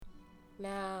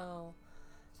Now,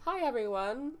 hi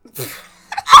everyone.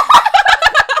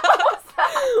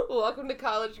 Welcome to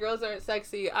College Girls Aren't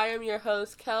Sexy. I am your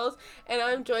host, Kels, and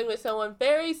I'm joined with someone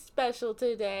very special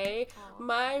today. Aww.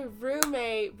 My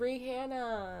roommate,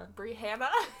 Brianna. Brianna?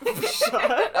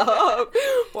 Shut up.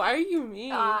 Why are you mean?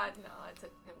 No,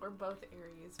 we're both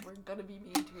Aries. We're gonna be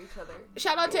mean to each other.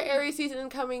 Shout out to Aries season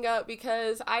coming up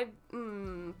because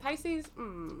Pisces,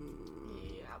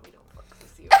 Yeah, we don't fuck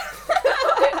with you.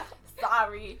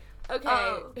 Sorry.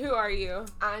 Okay, who are you?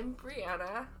 I'm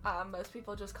Brianna. Most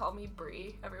people just call me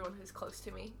Bri. Everyone who's close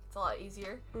to me. It's a lot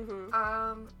easier. Mm-hmm.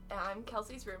 And I'm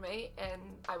Kelsey's roommate, and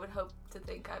I would hope to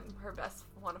think I'm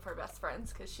one of her best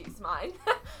friends, because she's mine.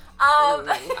 How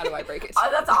do I break it? Oh,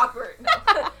 that's awkward.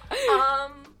 No.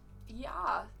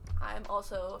 Yeah, I'm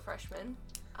also a freshman.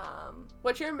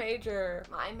 What's your major?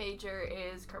 My major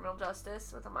is criminal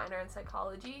justice with a minor in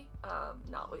psychology.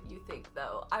 Not what you think,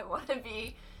 though. I want to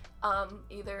be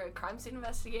either a crime scene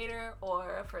investigator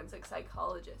or a forensic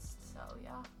psychologist. So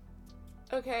yeah.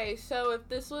 Okay, so if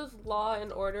this was Law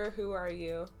and Order, who are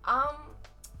you? I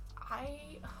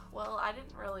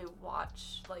didn't really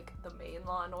watch like the main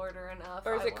Law and Order enough.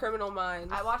 Or is it Criminal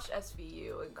Minds? I watched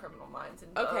SVU and Criminal Minds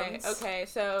and Bones. Okay.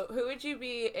 So who would you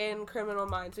be in Criminal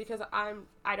Minds? Because I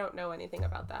don't know anything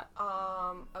about that.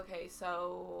 Okay,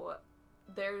 so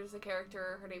there's a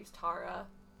character. Her name's Tara.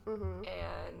 Mm-hmm.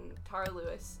 And Tara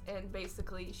Lewis, and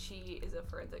basically she is a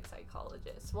forensic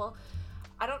psychologist. Well,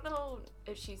 I don't know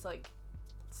if she's like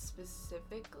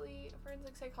specifically a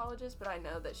forensic psychologist, but I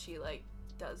know that she like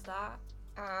does that.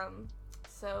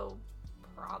 So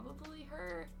probably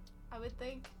her, I would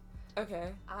think.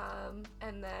 Okay.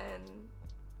 And then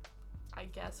I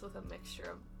guess with a mixture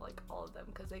of like all of them,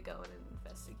 because they go in and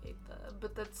investigate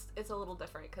but it's a little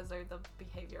different because they're the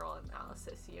behavioral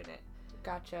analysis unit.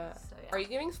 Gotcha. So, yeah. Are you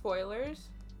giving spoilers?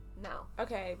 No.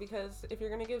 Okay, because if you're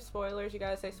gonna give spoilers, you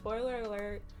gotta say spoiler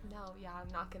alert. No, yeah, I'm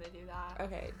not gonna do that.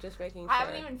 Okay, just making sure. I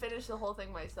haven't even finished the whole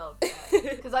thing myself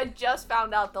yet, because I just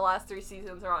found out the last 3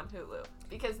 seasons are on Hulu,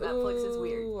 because Netflix is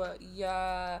weird.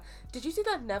 Yeah. Did you see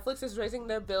that Netflix is raising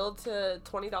their bill to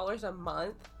 $20 a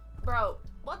month? Bro,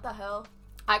 what the hell?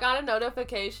 I got a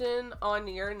notification on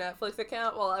your Netflix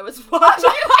account while I was watching.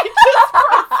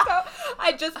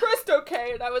 I just pressed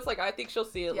OK, and I was like, I think she'll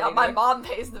see it later. Yeah, my mom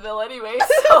pays the bill anyway, so,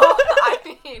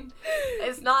 I mean,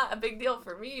 it's not a big deal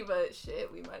for me, but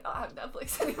shit, we might not have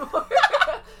Netflix anymore.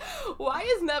 Why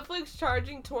is Netflix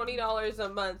charging $20 a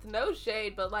month? No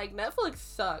shade, but, like, Netflix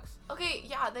sucks. Okay,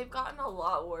 yeah, they've gotten a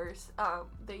lot worse.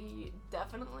 They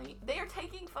are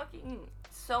taking fucking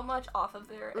so much off of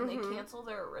there, and they cancel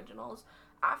their originals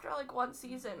after, like, 1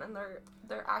 season, and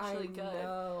they're actually good.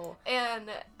 Know. And,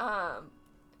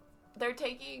 they're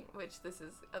taking, which this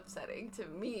is upsetting to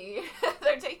me,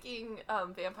 they're taking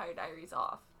Vampire Diaries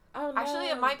off. Oh, no. Actually,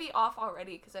 it might be off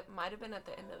already, because it might have been at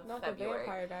the end of Not February. The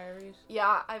Vampire Diaries.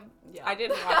 Yeah, I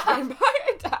didn't watch Vampire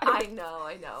Diaries.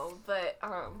 I know, but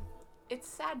it's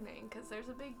saddening, because there's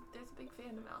a big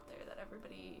fandom out there that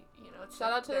everybody, it's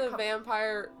shout out to the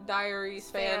Vampire Diaries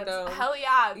fandom. Hell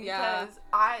yeah, because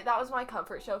that was my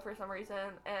comfort show for some reason,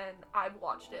 and I've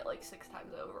watched it like 6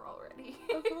 times over already.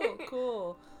 Oh,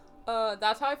 cool.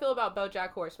 That's how I feel about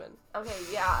BoJack Horseman. Okay,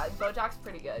 yeah, BoJack's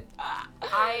pretty good.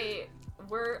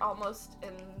 We're almost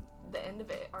in the end of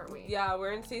it, aren't we? Yeah,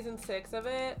 we're in season 6 of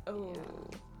it. Oh,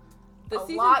 yeah. The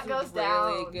a lot goes really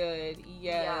down. Good.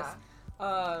 Yes. Yeah.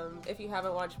 If you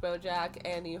haven't watched BoJack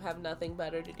and you have nothing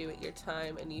better to do at your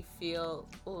time and you feel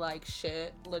like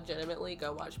shit, legitimately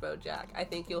go watch BoJack. I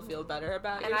think you'll feel better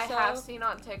about yourself. And I have seen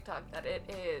on TikTok that it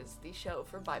is the show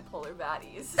for bipolar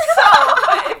baddies.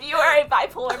 So if you are a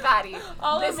bipolar baddie,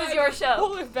 this is your show.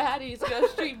 Bipolar baddies, go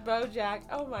stream BoJack.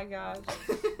 Oh my gosh.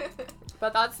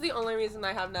 But that's the only reason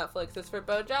I have Netflix is for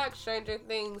BoJack, Stranger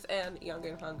Things, and Young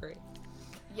and Hungry.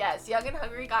 Yes, Young and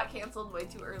Hungry got canceled way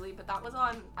too early, but that was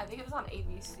I think it was on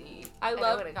ABC. I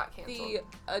love when it got canceled. The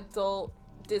adult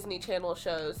Disney Channel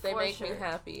shows. They make me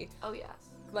happy. Oh, yes.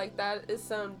 Like, that is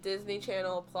some Disney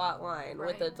Channel plot line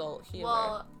with adult humor.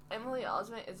 Well, Emily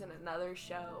Osment is in another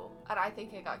show, and I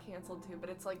think it got canceled too, but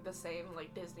it's like the same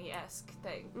like Disney-esque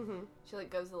thing. Mm-hmm. She like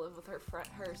goes to live with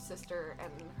her sister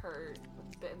and her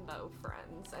bimbo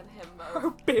friends and himbo. Her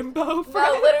bimbo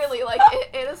friends? No, literally, like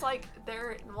it is like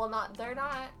they're not.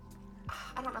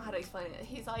 I don't know how to explain it.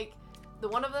 He's like. The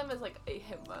one of them is like a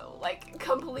himbo, like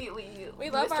completely. We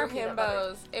love our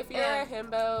himbos. If you're a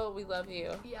himbo, we love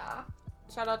you. Yeah.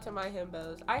 Shout out to my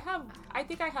himbos. I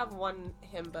think I have one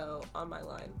himbo on my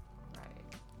line.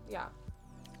 Right. Yeah.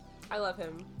 I love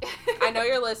him. I know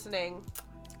you're listening.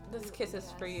 This kiss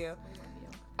is for you.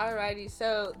 Alrighty,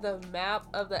 so the map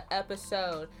of the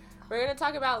episode. We're gonna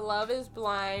talk about Love is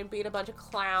Blind, being a bunch of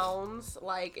clowns.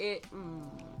 Like,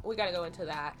 we gotta go into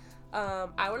that.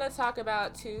 I want to talk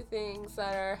about two things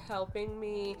that are helping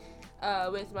me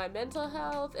with my mental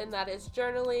health, and that is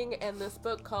journaling and this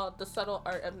book called The Subtle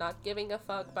Art of Not Giving a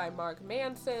Fuck by Mark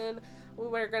Manson.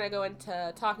 We're going to go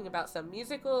into talking about some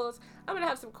musicals. I'm going to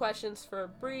have some questions for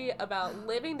Brie about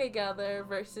living together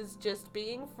versus just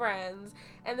being friends.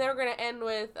 And then we're going to end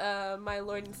with my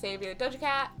Lord and Savior, Doja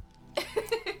Cat.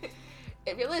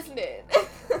 If you're listening.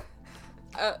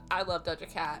 I love Doja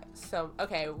Cat. So,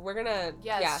 okay, we're going to...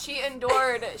 Yes, yeah. She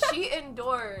endured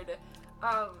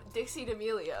Dixie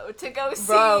D'Amelio to go see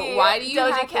Bro, why do you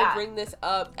Doja have Cat? to bring this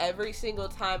up every single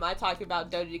time I talk about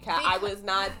Doja Cat? I was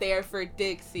not there for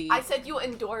Dixie. I said you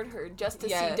endured her just to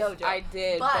see Doja. I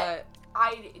did, but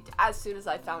as soon as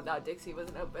I found out Dixie was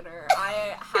an opener,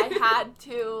 I had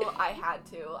to.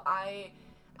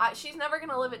 She's never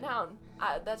gonna live it down.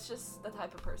 That's just the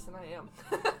type of person I am.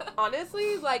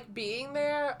 Honestly, like, being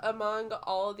there among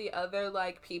all the other,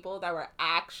 like, people that were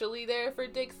actually there for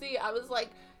Dixie, I was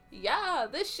like, yeah,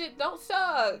 this shit don't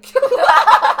suck.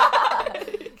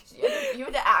 You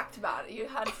had to act about it. You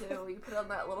put on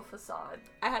that little facade.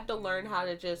 I had to learn how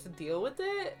to just deal with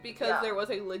it because there was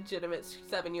a legitimate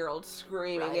 7-year-old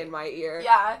screaming in my ear.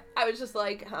 Yeah. I was just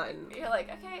like, hun. You're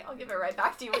like, okay, I'll give it right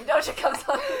back to you when Doja comes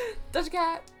on. Doja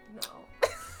Cat. No.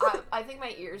 I think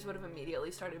my ears would have immediately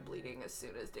started bleeding as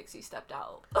soon as Dixie stepped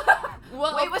out.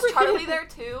 Well, wait, was Charlie there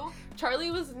too?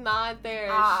 Charlie was not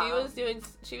there. She was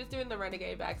doing the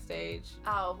Renegade backstage.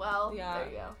 Oh well, yeah. There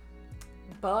you go.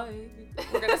 Bye.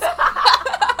 We're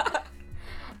gonna.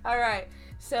 All right.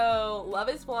 So, Love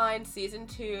is Blind season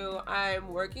 2. I'm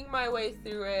working my way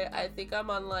through it. I think I'm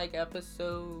on like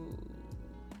episode.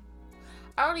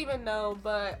 I don't even know,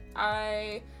 but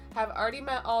I have already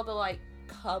met all the like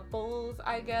couples,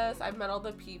 I guess. I've met all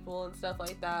the people and stuff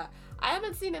like that. I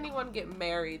haven't seen anyone get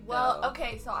married, though. Well,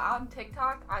 okay, so on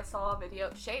TikTok, I saw a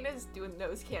video. Shane is doing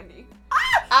nose candy.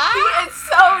 He is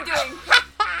so doing...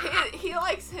 he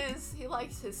likes his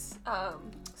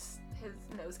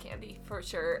nose candy, for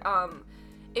sure.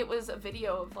 It was a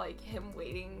video of, like, him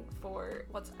waiting for...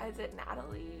 Is it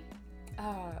Natalie?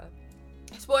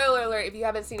 Spoiler alert, if you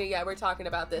haven't seen it yet, we're talking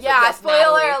about this. Yeah,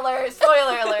 spoiler alert.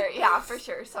 Yeah, for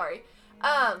sure, sorry.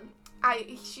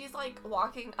 She's like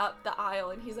walking up the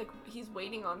aisle and he's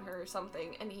waiting on her or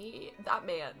something, and that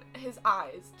man, his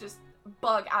eyes just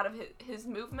bug out of his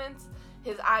movements.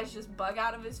 His eyes just bug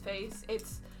out of his face.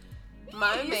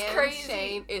 My man crazy.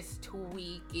 Shane is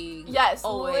tweaking. Yes,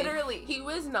 always. Literally. He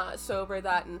was not sober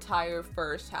that entire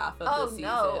first half of the season.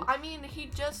 Oh no, I mean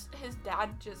his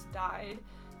dad just died.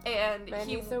 And man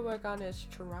needs to work on his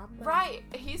trauma. Right.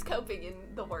 He's coping in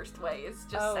the worst ways,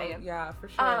 just saying. Yeah, for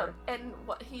sure. And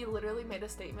he literally made a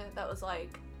statement that was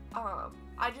like,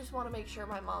 I just want to make sure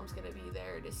my mom's going to be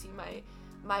there to see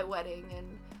my wedding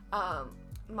and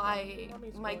my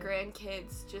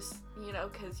grandkids, just,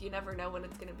 because you never know when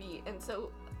it's going to be. And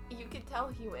so you could tell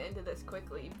he went into this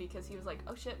quickly because he was like,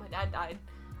 oh shit, my dad died.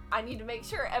 I need to make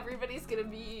sure everybody's going to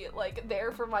be, like,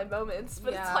 there for my moments.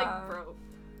 But it's like, bro.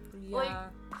 Yeah. Like,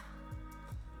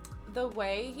 the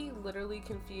way he literally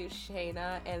confused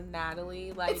Shayna and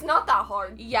Natalie, like... It's not that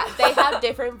hard. Yeah, they have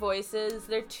different voices.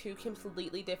 They're two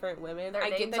completely different women. Their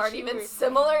names aren't even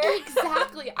similar.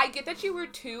 Exactly. I get that you were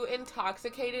too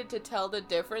intoxicated to tell the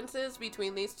differences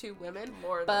between these two women.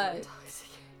 More than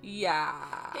intoxicated.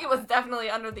 Yeah. He was definitely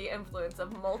under the influence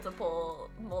of multiple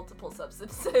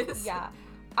substances. Yeah.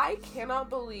 I cannot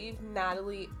believe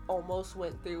Natalie almost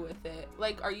went through with it.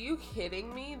 Like, are you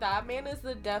kidding me? That man is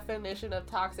the definition of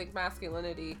toxic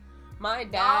masculinity. My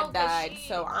dad died,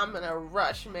 so I'm gonna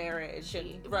rush marriage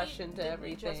and rush into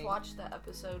everything. We just watched the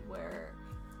episode where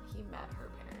he met her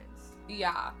parents.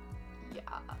 Yeah. Yeah,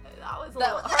 that was a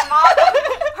little...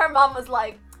 Her mom was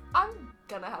like, I'm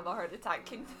gonna have a heart attack.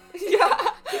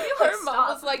 Her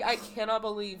mom was like, I cannot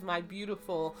believe my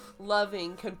beautiful,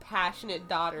 loving, compassionate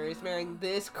daughter is marrying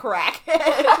this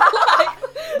crackhead.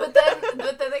 But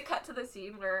then they cut to the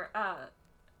scene where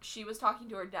she was talking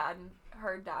to her dad, and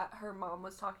her mom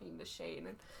was talking to Shane,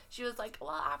 and she was like,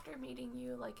 well, after meeting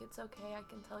you, like, it's okay, I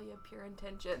can tell you pure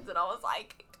intentions. And I was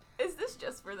like, is this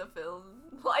just for the film?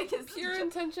 Like, is pure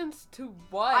intentions to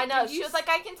what? I know. She was like,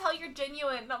 I can tell you're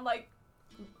genuine. And I'm like,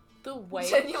 the way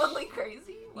genuinely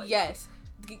crazy? Like, yes.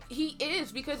 He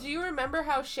is, because you remember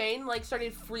how Shane, like,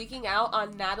 started freaking out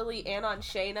on Natalie and on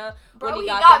Shayna when he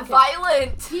got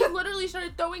violent. He literally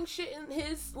started throwing shit in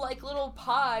his, like, little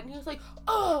pod, and he was like,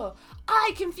 oh,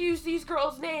 I confused these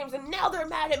girls' names, and now they're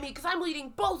mad at me because I'm leading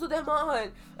both of them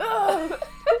on.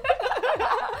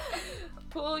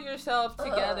 Pull yourself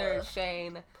together,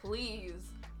 Shane.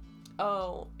 Please.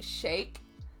 Shake.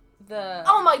 The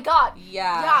Oh my god!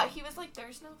 yeah. Yeah, he was like,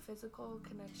 there's no physical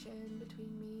connection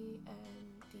between me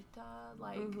and Dita.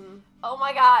 Like, oh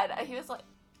my god. He was like,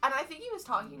 and I think he was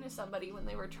talking to somebody when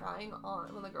they were trying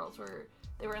on, when the girls were,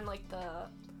 they were in like the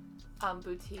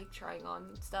boutique trying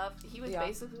on stuff. He was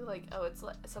basically like, oh, it's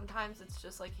like, sometimes it's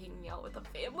just like hanging out with a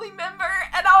family member.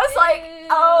 And I was like,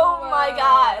 oh my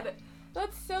god.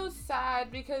 That's so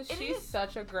sad because It she's is.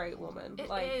 such a great woman. It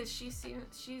like, is. She's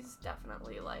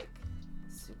definitely like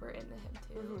super into him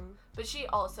too. mhm. But she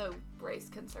also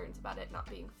raised concerns about it not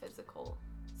being physical.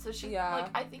 So she like,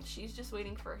 I think she's just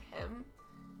waiting for him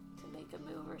to make a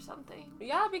move or something.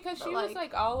 Yeah, because But, she was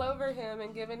like all over him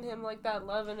and giving him like that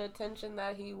love and attention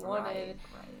that he wanted.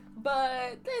 Right.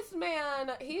 But this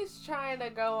man, he's trying to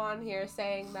go on here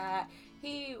saying that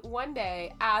he one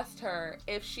day asked her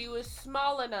if she was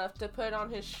small enough to put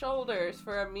on his shoulders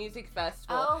for a music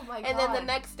festival. Oh my god. And then the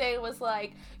next day was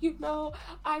like,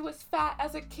 I was fat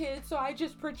as a kid, so I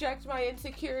just project my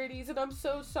insecurities, and I'm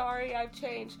so sorry I've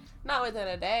changed. Not within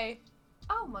a day.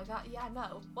 Oh my god. Yeah,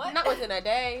 no. What? Not within a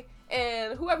day.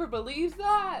 And whoever believes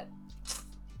that,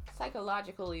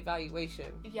 psychological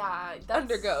evaluation. Yeah.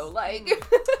 Undergo. Like.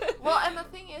 Well, and the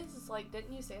thing is like,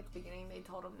 didn't you say at the beginning they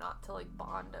told him not to like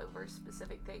bond over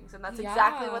specific things, and that's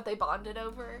exactly what they bonded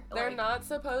over. They're like, not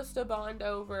supposed to bond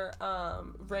over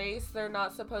race. They're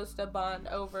not supposed to bond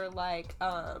over like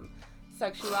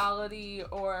sexuality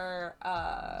or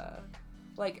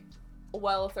like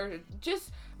wealth or just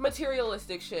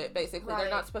materialistic shit. Basically, they're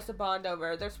not supposed to bond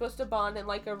over. They're supposed to bond in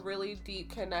like a really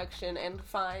deep connection and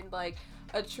find like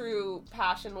a true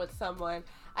passion with someone.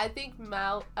 I think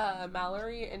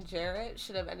Mallory and Jarrett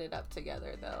should have ended up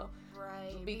together though.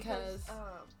 Right. Because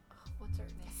what's her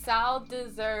name? Sal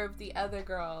deserved the other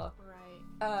girl.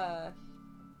 Right.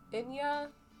 Inya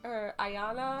or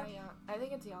Ayana. I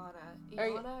think it's Iana. Or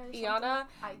Iana or something? Iana.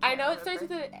 I I know can't it starts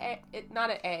with remember. an A, not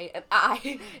an A, an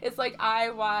I. It's like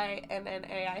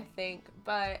IYNNA, I think.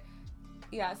 But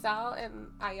yeah, Sal and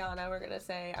Ayana, we're gonna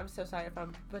say. I'm so sorry if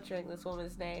I'm butchering this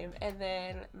woman's name. And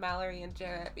then Mallory and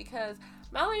Jarrett, because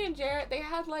Mallory and Jarrett, they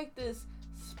had like this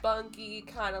spunky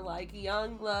kind of like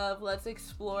young love, let's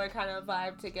explore kind of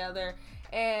vibe together.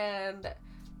 And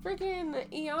freaking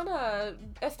Iana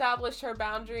established her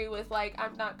boundary with like,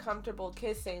 I'm not comfortable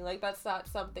kissing. Like, that's not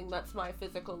something that's my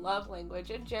physical love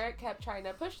language. And Jarrett kept trying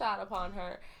to push that upon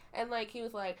her. And like, he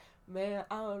was like, man,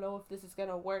 I don't know if this is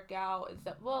gonna work out. It's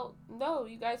that, well, no,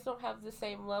 you guys don't have the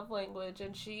same love language.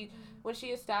 And when she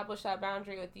established that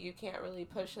boundary with you can't really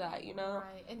push that, you know?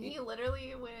 Right. And he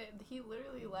literally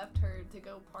left her to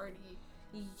go party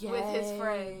with his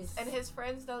friends. And his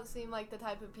friends don't seem like the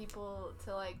type of people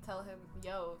to like tell him,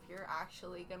 yo, if you're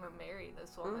actually gonna marry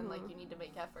this woman, like, you need to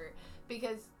make effort.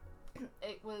 Because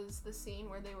it was the scene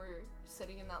where they were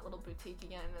sitting in that little boutique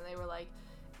again, and they were like,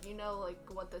 you know, like,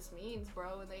 what this means,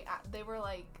 bro. And they were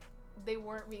like, they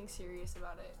weren't being serious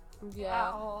about it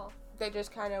at all. They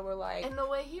just kind of were like, and the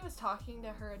way he was talking to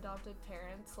her adopted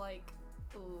parents, like,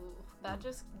 ooh, that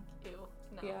just, ew,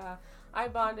 no. Yeah, I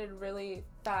bonded really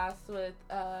fast with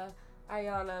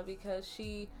Ayana because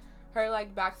her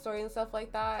like backstory and stuff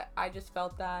like that, I just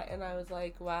felt that, and I was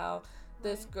like, wow,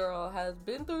 this girl has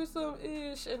been through some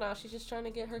ish, and now she's just trying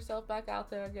to get herself back out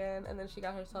there again. And then she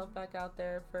got herself back out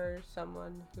there for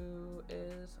someone who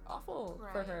is awful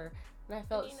for her, and I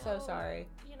felt so sorry.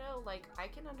 You know, like, I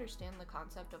can understand the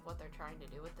concept of what they're trying to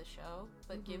do with the show,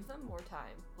 but give them more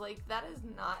time. Like, that is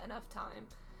not enough time.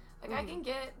 Like, I can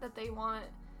get that they want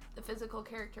the physical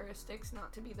characteristics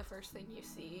not to be the first thing you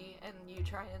see, and you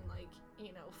try and, like,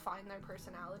 you know, find their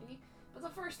personality. But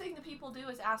the first thing that people do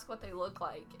is ask what they look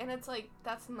like. And it's like,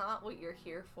 that's not what you're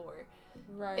here for.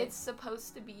 Right. It's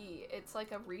supposed to be, it's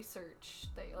like a research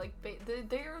thing. Like,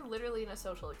 they're literally in a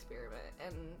social experiment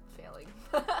and failing.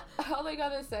 All I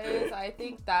gotta say is I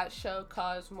think that show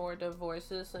caused more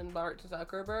divorces than Mark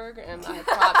Zuckerberg, and I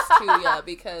props to ya,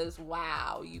 because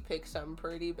wow, you pick some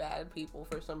pretty bad people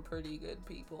for some pretty good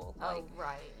people. Like, oh,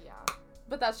 right, yeah.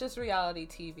 But that's just reality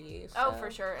TV. So. Oh,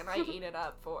 for sure, and I eat it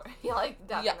up for, like,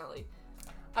 definitely. Yeah.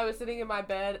 I was sitting in my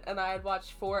bed, and I had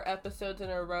watched 4 episodes in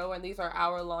a row, and these are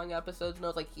hour-long episodes, and I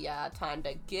was like, yeah, time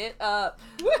to get up.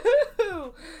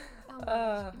 Woohoo!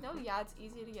 No, yeah, it's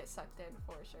easy to get sucked in,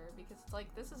 for sure, because it's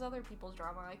like, this is other people's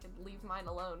drama, I could leave mine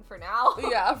alone for now.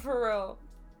 Yeah, for real.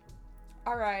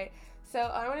 Alright, so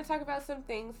I want to talk about some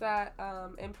things that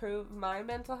improve my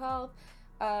mental health.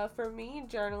 For me,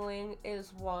 journaling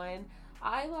is one.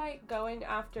 I like going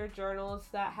after journals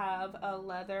that have a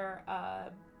leather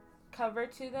cover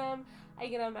to them. I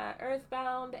get them at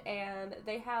Earthbound, and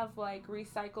they have like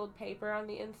recycled paper on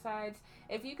the insides.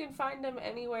 If you can find them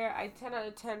anywhere, I 10 out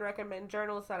of 10 recommend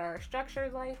journals that are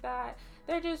structured like that.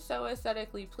 They're just so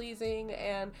aesthetically pleasing,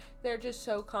 and they're just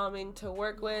so calming to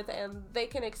work with, and they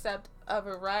can accept a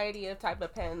variety of type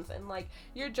of pens, and like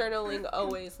your journaling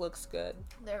always looks good.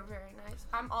 They're very nice.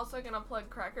 I'm also gonna plug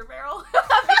Cracker Barrel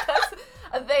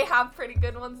because they have pretty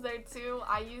good ones there too.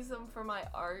 I use them for my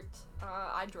art.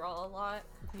 I draw a lot.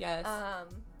 Yes.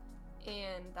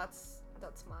 And that's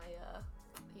my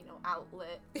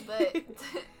outlet. But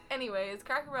anyways,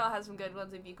 Cracker Barrel has some good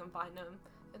ones if you can find them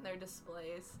in their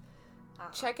displays.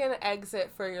 Check an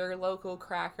exit for your local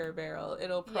Cracker Barrel.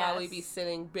 It'll probably be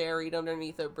sitting buried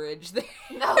underneath a bridge there.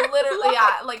 No, literally,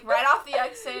 yeah. Like right off the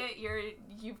exit,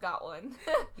 you've got one.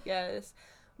 Yes.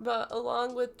 But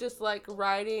along with just like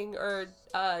writing or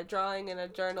drawing in a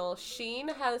journal,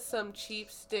 Shein has some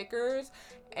cheap stickers,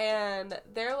 and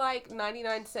they're like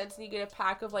 99 cents, and you get a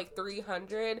pack of like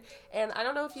 300. And I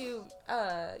don't know if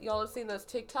y'all have seen those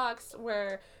TikToks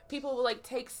where people will like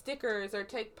take stickers or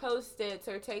take Post-its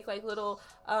or take like little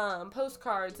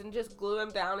postcards and just glue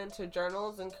them down into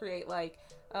journals and create like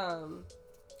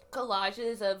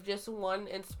collages of just one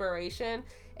inspiration.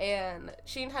 And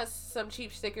Shein has some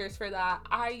cheap stickers for that.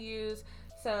 I use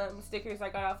some stickers I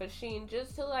got off of Shein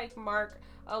just to like mark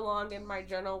along in my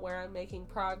journal where I'm making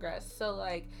progress. So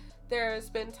like there's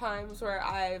been times where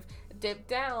I've dipped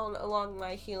down along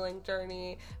my healing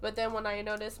journey, but then when I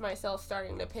notice myself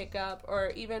starting to pick up, or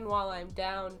even while I'm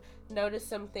down, notice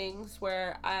some things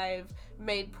where I've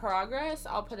made progress,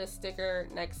 I'll put a sticker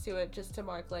next to it just to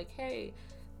mark like, hey,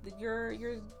 you're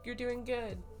doing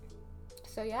good.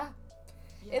 So yeah.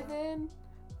 And then,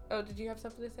 did you have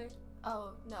something to say?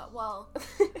 Oh, no. Well,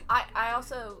 I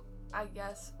also, I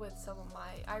guess with some of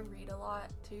I read a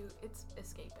lot too. It's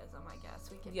escapism, I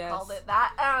guess we can call it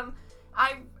that.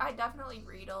 I definitely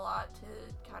read a lot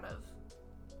to kind of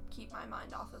keep my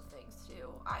mind off of things too.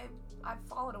 I've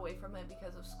fallen away from it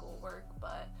because of schoolwork,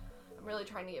 but I'm really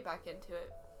trying to get back into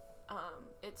it.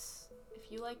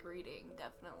 If you like reading,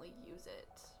 definitely use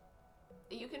it.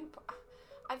 You can.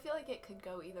 I feel like it could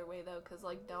go either way though, because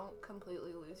like don't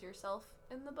completely lose yourself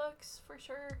in the books for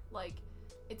sure. Like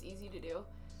it's easy to do,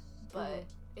 but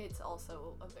it's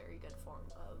also a very good form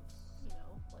of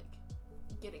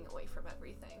like getting away from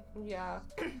everything. Yeah.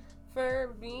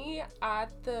 For me,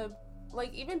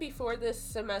 even before this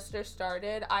semester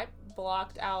started, I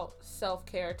blocked out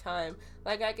self-care time.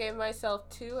 Like I gave myself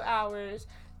 2 hours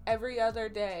every other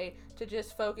day to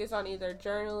just focus on either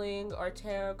journaling or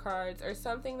tarot cards or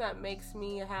something that makes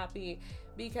me happy,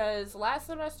 because last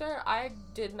semester I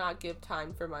did not give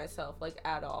time for myself like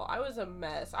at all. I was a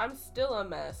mess. I'm still a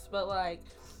mess, but like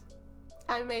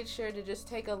I made sure to just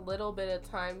take a little bit of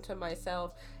time to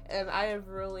myself, and I have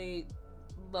really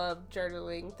loved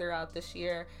journaling throughout this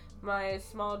year. My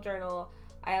small journal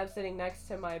I have sitting next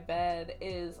to my bed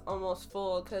is almost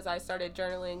full because I started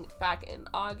journaling back in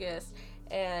August,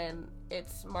 and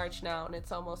it's March now, and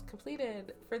it's almost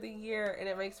completed for the year, and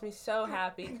it makes me so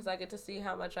happy because I get to see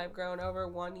how much I've grown over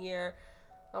 1 year.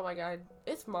 Oh my god,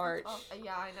 it's March. Oh,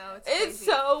 yeah, I know. It's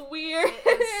so weird.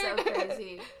 It is so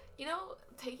crazy.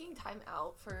 Taking time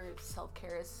out for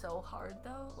self-care is so hard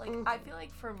though. Like, I feel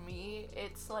like for me,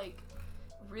 it's like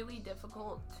really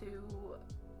difficult to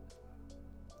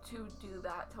do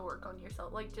that, to work on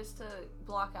yourself, like just to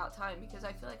block out time, because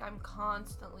I feel like I'm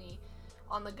constantly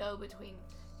on the go between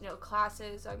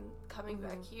classes. I'm coming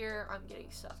back here, I'm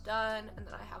getting stuff done, and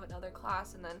then I have another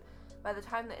class, and then by the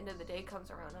time the end of the day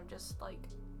comes around, I'm just like,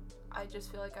 I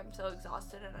just feel like I'm so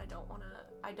exhausted, and I don't want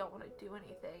to do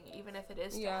anything, even if it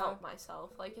is to help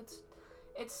myself. Like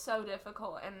it's so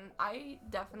difficult, and I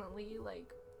definitely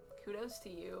like kudos to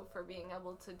you for being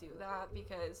able to do that,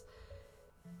 because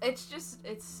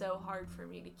it's so hard for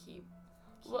me to keep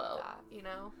that,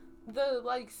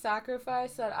 The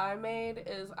sacrifice that I made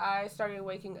is I started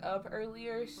waking up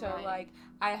earlier, so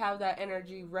I have that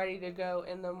energy ready to go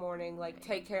in the morning,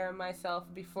 take care of myself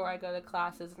before I go to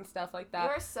classes and stuff like that.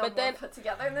 You're so more put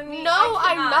together than me. No,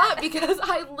 I'm not, because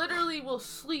I literally will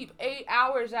sleep 8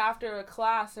 hours after a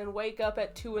class and wake up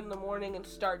at 2 in the morning and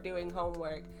start doing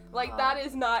homework. That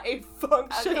is not a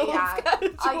functional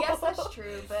schedule. I guess that's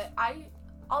true, but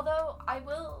although I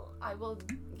will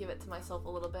give it to myself a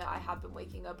little bit. I have been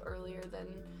waking up earlier than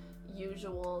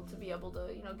usual to be able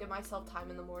to, give myself time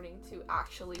in the morning to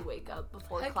actually wake up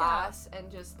before class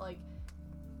and just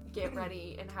get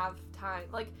ready and have time.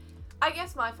 I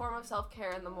guess my form of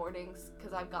self-care in the mornings,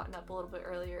 because I've gotten up a little bit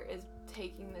earlier, is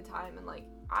taking the time and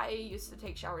I used to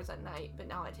take showers at night, but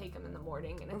now I take them in the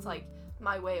morning, and it's like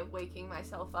my way of waking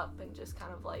myself up and just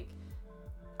kind of like,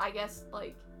 I guess,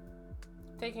 like,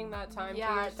 taking that time to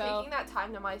yourself. Taking that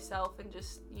time to myself and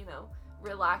just, you know,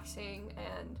 relaxing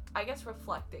and I guess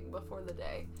reflecting before the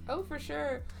day. Oh, for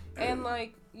sure. And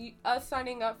like us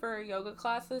signing up for a yoga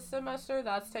class this semester,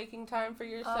 that's taking time for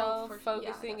yourself,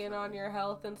 focusing in on your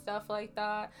health and stuff like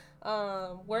that.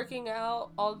 Working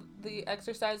out, all the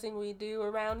exercising we do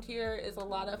around here is a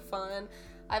lot of fun.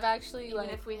 I've actually, even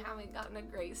if we haven't gotten a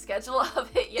great schedule of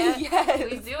it yet, yes,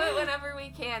 we do it whenever we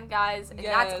can, guys, and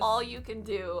that's all you can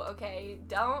do, okay?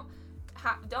 Don't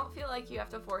feel like you have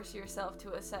to force yourself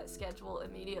to a set schedule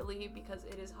immediately, because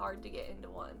it is hard to get into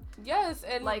one. Yes,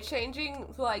 and like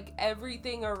changing like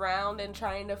everything around and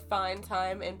trying to find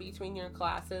time in between your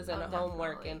classes and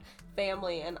homework and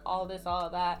family and all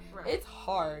that. Right. It's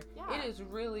hard. Yeah. It is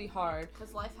really hard.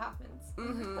 Because life happens.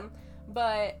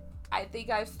 But I think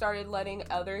I've started letting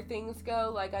other things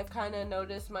go. Like, I've kind of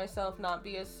noticed myself not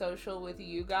be as social with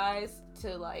you guys,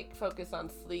 to, like, focus on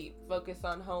sleep, focus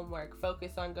on homework,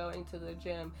 focus on going to the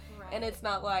gym. Right. And it's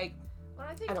not like,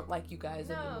 I don't like you guys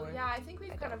anymore. Yeah, I think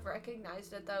we've kind of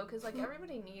recognized it, though, because, like,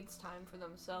 everybody needs time for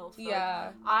themselves.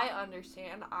 Yeah. Like, I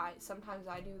understand. Sometimes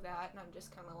I do that, and I'm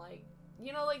just kind of like,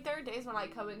 you know, like, there are days when I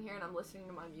come in here and I'm listening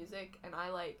to my music, and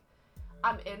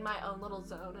I'm in my own little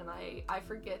zone, and I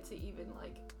forget to even,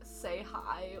 like, say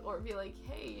hi or be like,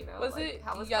 hey, you know, was like, it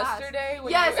how was yesterday?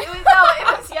 Yes, it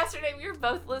was yesterday. We were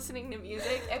both listening to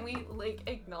music, and we, like,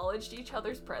 acknowledged each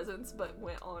other's presence, but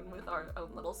went on with our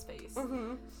own little space.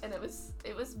 And it was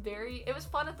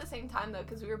fun at the same time, though,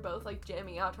 because we were both, like,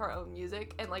 jamming out to our own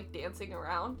music and, like, dancing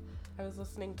around. I was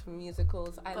listening to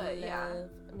musicals. I love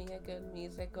me a good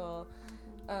musical.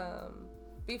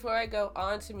 Before I go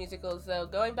on to musicals, though,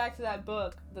 going back to that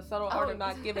book, The Subtle Art of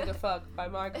Not Giving a Fuck by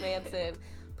Mark Manson,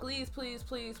 please, please,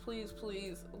 please, please,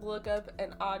 please look up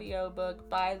an audiobook,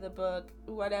 buy the book,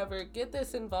 whatever. Get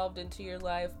this involved into your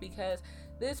life, because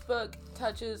this book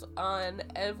touches on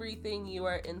everything you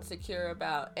are insecure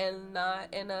about, and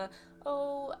not in a,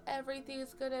 oh,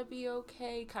 everything's gonna be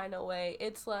okay kind of way.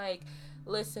 It's like,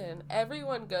 listen,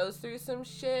 everyone goes through some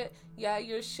shit. Yeah,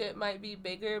 your shit might be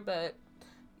bigger, but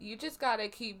you just gotta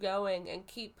keep going and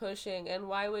keep pushing, and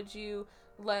why would you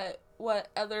let what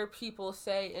other people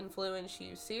say influence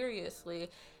you? Seriously.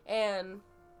 And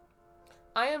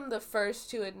I am the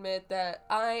first to admit that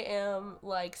I am,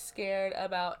 like, scared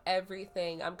about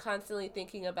everything. I'm constantly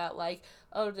thinking about, like,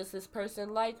 oh, does this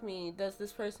person like me? Does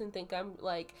this person think I'm,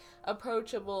 like,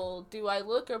 approachable? Do I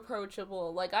look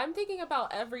approachable? Like, I'm thinking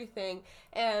about everything.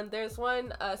 And there's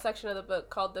one section of the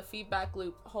book called The Feedback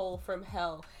Loop Hole from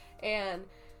Hell. And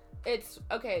it's,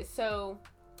 okay, so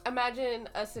imagine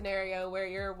a scenario where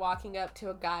you're walking up to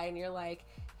a guy and you're like,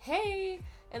 hey,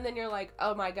 and then you're like,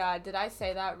 oh my god, did I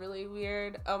say that really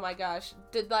weird? Oh my gosh,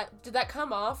 did that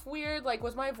come off weird? Like,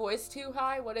 was my voice too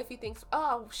high? What if he thinks,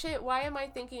 oh shit, why am I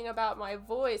thinking about my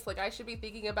voice? Like, I should be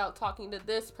thinking about talking to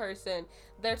this person.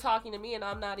 They're talking to me and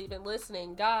I'm not even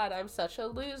listening. God, I'm such a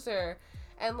loser.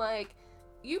 And, like,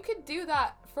 you could do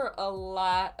that for a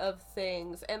lot of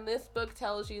things, and this book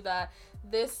tells you that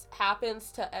this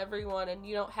happens to everyone, and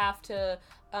you don't have to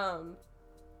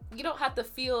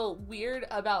feel weird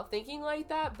about thinking like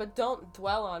that, but don't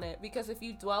dwell on it, because if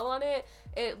you dwell on it,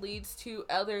 it leads to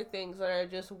other things that are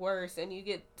just worse, and you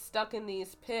get stuck in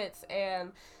these pits,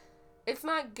 and it's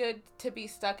not good to be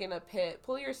stuck in a pit.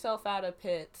 Pull yourself out of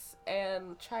pits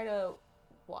and try to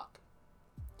walk.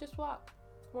 Just walk.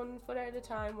 1 foot at a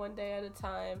time, 1 day at a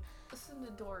time. Listen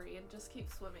to Dory and just keep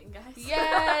swimming, guys.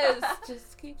 Yes!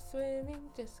 Just keep swimming,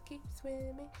 just keep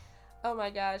swimming. Oh my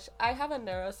gosh, I have a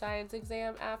neuroscience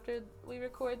exam after we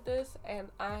record this, and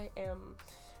I am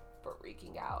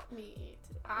freaking out. Me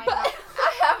too. I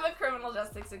have a criminal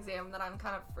justice exam that I'm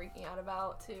kind of freaking out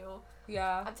about, too.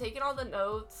 Yeah. I've taken all the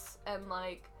notes, and,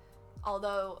 like,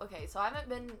 although, okay, so I haven't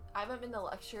been to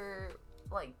lecture,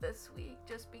 like, this week,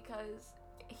 just because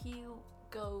he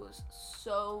goes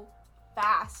so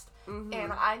fast,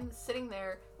 and I'm sitting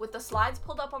there with the slides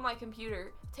pulled up on my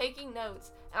computer taking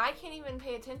notes, and I can't even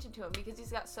pay attention to him because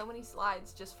he's got so many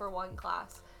slides just for one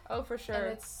class. Oh, for sure.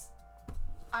 And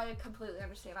I completely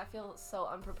understand. I feel so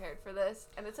unprepared for this,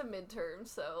 and it's a midterm,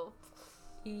 so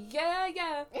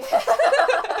yeah.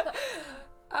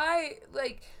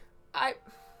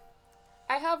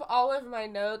 I have all of my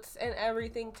notes and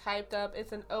everything typed up.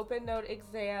 It's an open note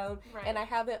exam, right, and I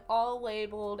have it all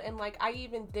labeled, and, like, I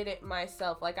even did it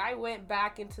myself. Like, I went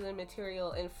back into the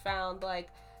material and found, like,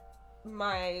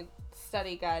 my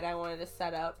study guide I wanted to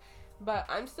set up, but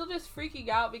I'm still just freaking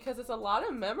out because it's a lot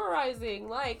of memorizing.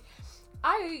 Like,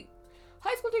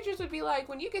 high school teachers would be like,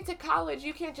 when you get to college,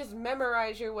 you can't just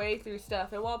memorize your way through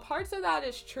stuff. And while parts of that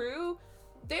is true,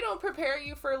 they don't prepare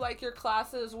you for, like, your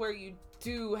classes where you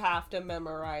do have to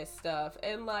memorize stuff.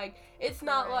 And, like, it's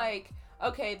not like,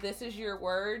 okay, this is your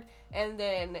word, and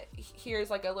then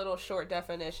here's, like, a little short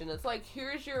definition. It's like,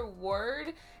 here's your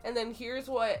word, and then here's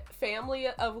what family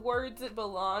of words it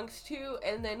belongs to,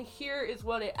 and then here is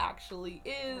what it actually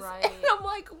is. Right. And I'm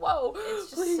like, whoa. It's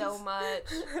just please.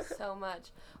 so much.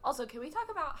 Also, can we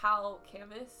talk about how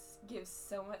Canvas gives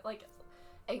so much, like,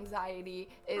 anxiety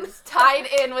is tied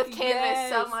in with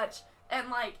Canvas so much, and,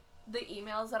 like, the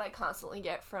emails that I constantly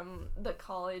get from the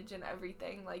college and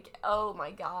everything, like, oh my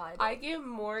god. I get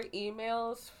more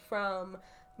emails from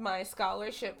my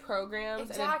scholarship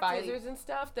programs and advisors and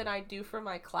stuff than I do for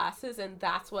my classes, and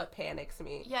that's what panics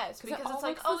me. Yes, because it's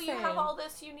like, oh, you have all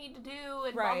this you need to do,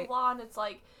 and blah, blah, blah, and it's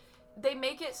like, they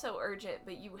make it so urgent,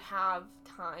 but you have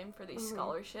time for these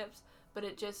scholarships, but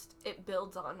it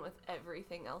builds on with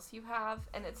everything else you have,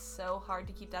 and it's so hard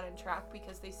to keep that in track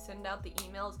because they send out the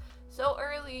emails so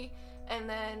early, and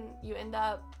then you end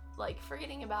up, like,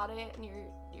 forgetting about it, and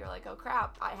you're like, oh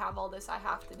crap, I have all this I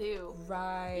have to do.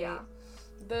 Right. Yeah.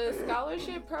 The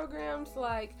scholarship programs,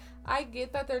 like, I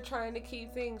get that they're trying to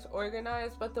keep things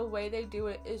organized, but the way they do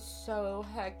it is so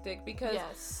hectic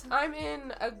because I'm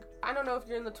in I don't know if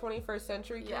you're in the 21st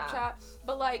Century group chat,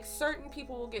 but, like, certain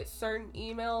people will get certain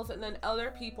emails and then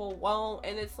other people won't,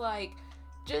 and it's like,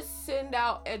 just send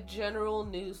out a general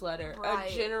newsletter, a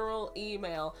general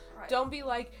email. Don't be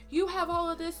like, you have all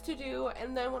of this to do,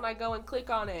 and then when I go and click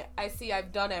on it, I see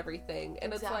I've done everything,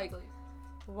 and it's like,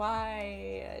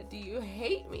 why do you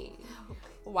hate me?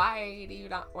 Why do you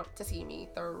not want to see me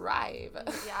thrive?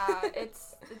 Yeah,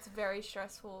 it's very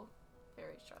stressful.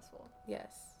 Very stressful.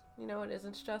 Yes. You know what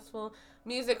isn't stressful?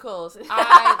 Musicals.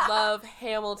 I love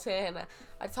Hamilton.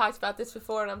 I talked about this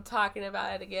before and I'm talking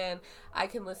about it again. I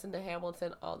can listen to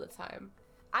Hamilton all the time.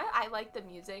 I like the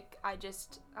music. I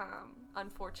just,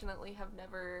 unfortunately,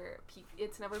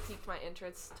 it's never piqued my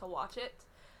interest to watch it.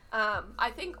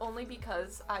 I think only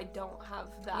because I don't have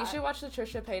that. You should watch the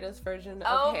Trisha Paytas version of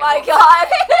Oh Hamilton. my god!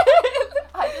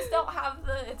 I just don't have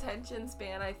the attention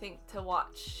span, I think, to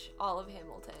watch all of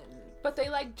Hamilton. But they,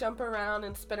 like, jump around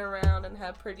and spin around and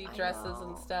have pretty dresses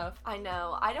and stuff. I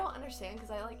know. I don't understand because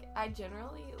I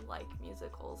generally like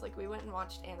musicals. Like, we went and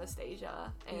watched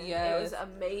Anastasia, and it was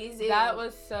amazing. That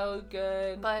was so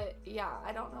good. But, yeah,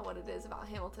 I don't know what it is about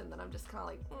Hamilton that I'm just kind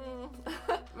of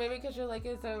like, Maybe because you're like,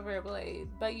 it's overplayed.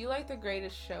 But you like The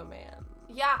Greatest Showman.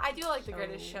 Yeah, I do like The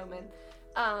Greatest Showman.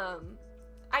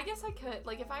 I guess I could,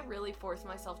 like, if I really forced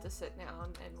myself to sit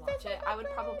down and watch it, I would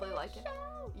probably like it.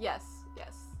 Yes.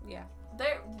 Yeah.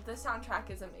 The soundtrack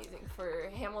is amazing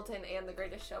for Hamilton and The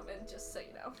Greatest Showman, just so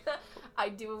you know. I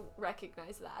do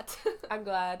recognize that. I'm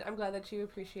glad that you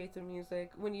appreciate the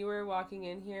music. When you were walking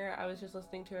in here, I was just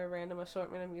listening to a random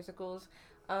assortment of musicals.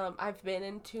 I've been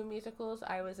in 2 musicals.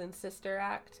 I was in Sister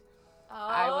Act.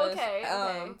 Oh, okay.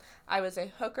 I was a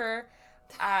hooker.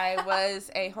 I was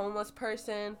a homeless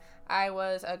person. I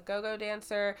was a go-go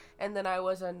dancer, and then I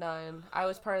was a nun. I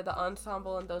was part of the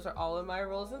ensemble, and those are all of my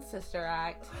roles in Sister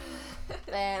Act.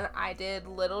 Then I did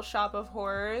Little Shop of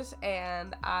Horrors,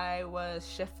 and I was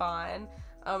Chiffon.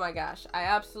 Oh my gosh, I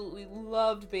absolutely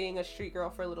loved being a street girl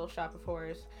for Little Shop of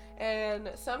Horrors. And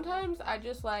sometimes I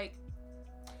just like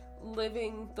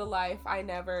living the life I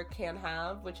never can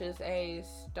have, which is a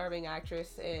starving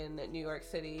actress in New York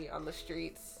City on the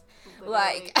streets. Literally.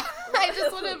 Like, I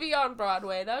just want to be on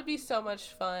Broadway. That would be so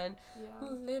much fun. Yeah.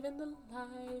 Living the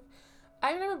life.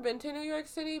 I've never been to New York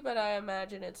City, but I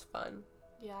imagine it's fun.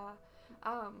 Yeah.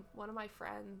 One of my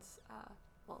friends,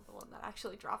 the one that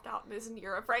actually dropped out and is in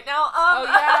Europe right now. Oh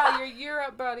yeah, your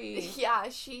Europe buddy. Yeah,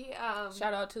 she.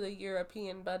 Shout out to the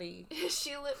European buddy.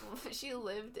 She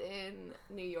lived in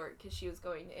New York because she was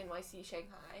going to NYC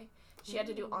Shanghai. She had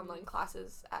to do online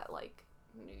classes at like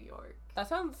New York. That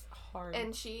sounds hard.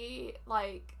 And she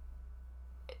like,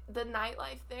 the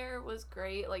nightlife there was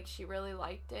great. Like, she really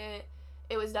liked it.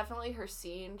 It was definitely her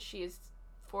scene. She is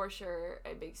for sure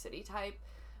a big city type,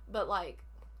 but like,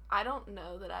 I don't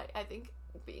know that I think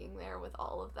being there with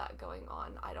all of that going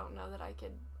on, I don't know that I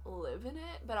could live in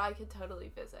it, but I could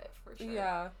totally visit for sure.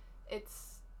 Yeah.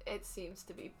 It seems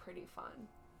to be pretty fun.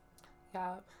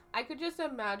 Yeah. I could just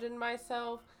imagine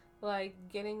myself like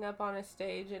getting up on a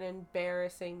stage and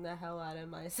embarrassing the hell out of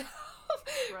myself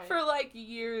for like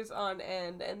years on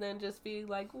end, and then just being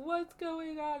like, what's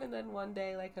going on? And then one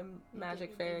day like a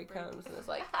magic fairy comes and it's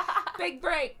like, big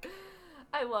break.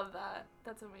 I love that.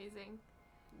 That's amazing.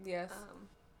 Yes.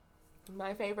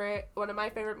 One of my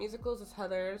favorite musicals is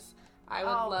Heathers. I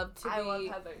would love to be I love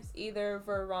Heathers. either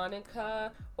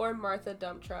Veronica or Martha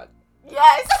Dump Truck.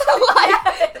 Yes!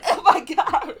 Oh my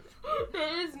god.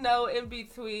 There is no in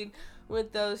between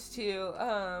with those two.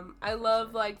 I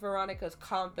love like Veronica's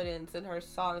confidence in her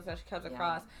songs that she comes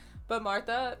across. But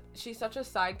Martha, she's such a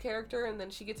side character, and then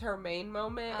she gets her main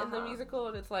moment in the musical,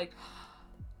 and it's like,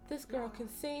 this girl can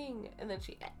sing, and then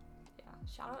she...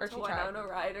 Shout out to Winona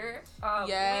Ryder.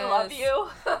 Yes. We love you.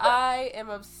 I am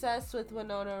obsessed with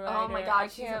Winona Ryder. Oh my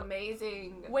god, she's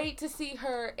amazing. Wait to see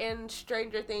her in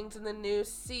Stranger Things in the new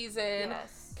season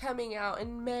coming out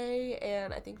in May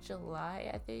and I think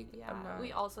July. Yeah.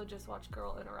 We also just watched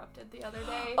Girl Interrupted the other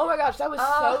day. Oh my gosh, that was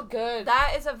so good.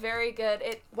 That is a very good.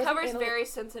 It covers very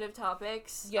sensitive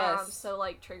topics. Yes. So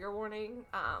like trigger warning.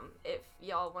 If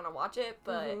y'all want to watch it,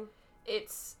 but.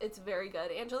 It's very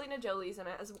good. Angelina Jolie's in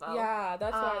it as well. Yeah,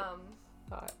 that's what I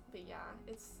thought. But yeah,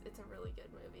 it's a really good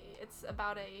movie. It's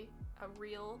about a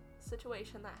real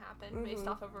situation that happened based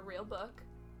off of a real book.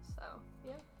 So,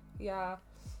 yeah.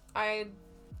 Yeah.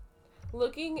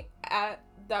 Looking at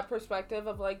that perspective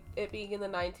of like it being in the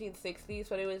 1960s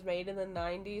but it was made in the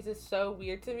 90s is so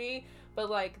weird to me. But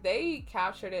like they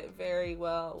captured it very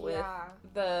well with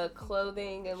the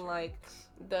clothing and like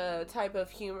the type of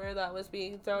humor that was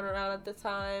being thrown around at the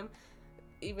time,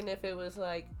 even if it was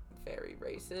like very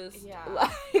racist. Yeah,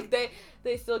 like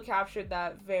they still captured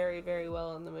that very, very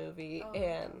well in the movie.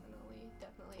 And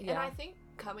definitely. Yeah. And I think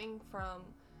coming from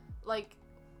like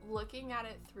looking at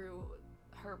it through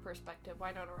her perspective,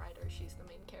 Winona Ryder, she's the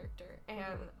main character,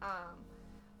 and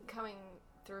coming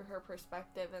through her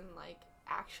perspective and like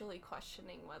actually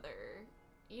questioning whether,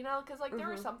 you know, because like there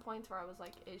were some points where I was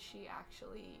like, is she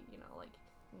actually, you know, like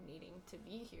needing to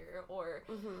be here, or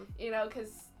you know,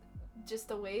 because just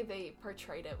the way they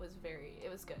portrayed it was it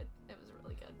was good. It was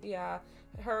really good. Yeah,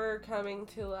 her coming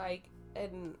to like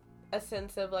a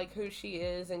sense of like who she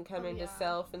is and coming to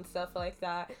self and stuff like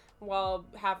that, while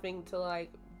having to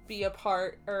like be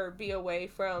apart or be away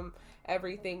from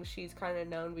everything she's kind of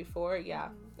known before. Yeah,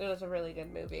 it was a really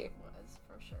good movie. It was,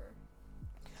 for sure.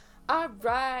 All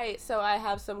right, so I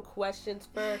have some questions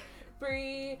for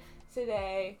Bree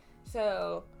today.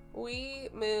 So, we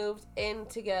moved in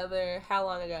together how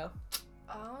long ago?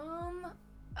 Oh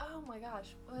my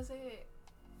gosh,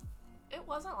 it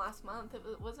wasn't last month.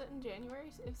 Was it in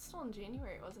January? It was still in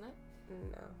January, wasn't it?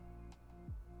 No.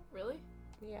 Really?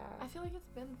 Yeah. I feel like it's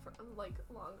been for like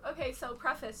long. Okay, so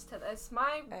preface to this.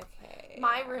 My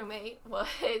roommate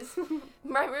was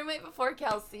my roommate before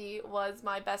Kelsey was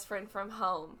my best friend from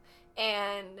home.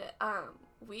 And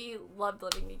we loved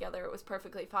living together. It was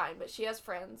perfectly fine. But she has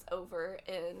friends over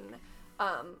in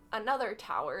another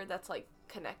tower that's like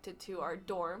connected to our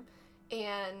dorm.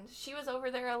 And she was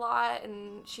over there a lot,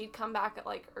 and she'd come back at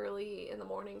like early in the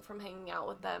morning from hanging out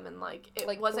with them, and like it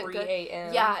like wasn't 3 good.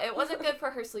 a.m. Yeah, it wasn't good for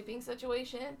her sleeping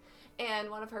situation. And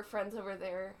one of her friends over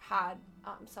there had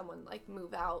someone like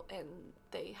move out, and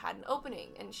they had an opening.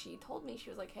 And she told me, she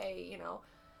was like, "Hey, you know,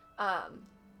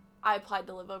 I applied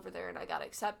to live over there, and I got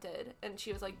accepted." And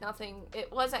she was like, "Nothing.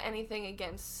 It wasn't anything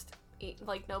against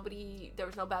like nobody. There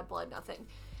was no bad blood, nothing."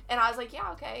 And I was like,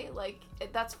 yeah, okay, like,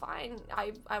 that's fine.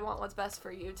 I want what's best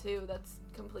for you, too. That's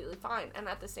completely fine. And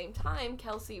at the same time,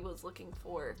 Kelsey was looking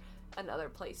for another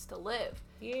place to live.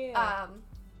 Yeah.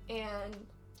 And,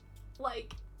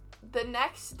 like, the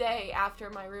next day after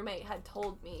my roommate had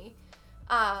told me,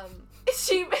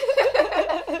 she,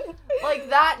 like,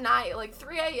 that night, like,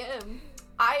 3 a.m.,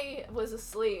 I was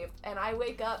asleep, and I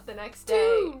wake up the next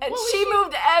day, and she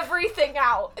moved everything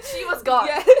out. She was gone.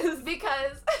 Yes.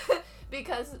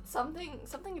 Because something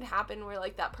had happened where,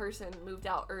 like, that person moved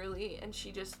out early, and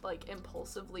she just, like,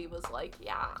 impulsively was like,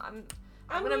 yeah, I'm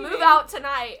gonna move out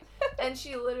tonight. And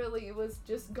she literally was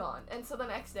just gone. And so the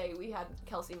next day, we had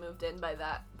Kelsey moved in by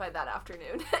that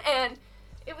afternoon. And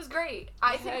it was great.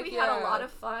 I think we had a lot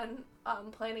of fun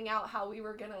planning out how we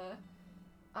were gonna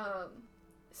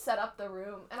set up the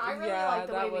room. And I really liked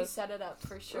the way we set it up,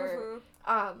 for sure.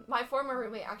 My former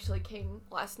roommate actually came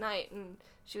last night, and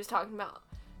she was talking about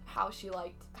how she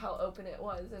liked how open it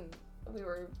was, and we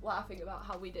were laughing about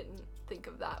how we didn't think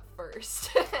of that first.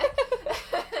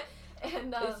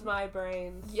 And it's my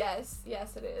brains. Yes,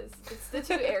 it is. It's the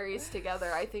two Aries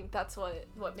together. I think that's what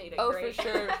made it great. Oh, for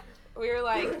sure. We were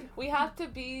like, we have to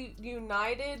be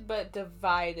united but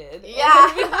divided. Yeah.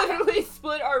 And we literally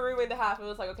split our room into half. It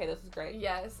was like, okay, this is great.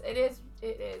 Yes, it is.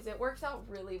 It works out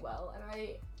really well, and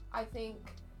I think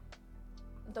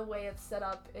the way it's set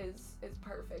up is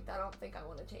perfect. I don't think I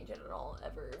want to change it at all,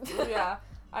 ever. Yeah,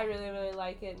 I really, really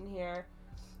like it in here.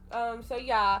 So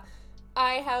yeah,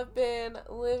 I have been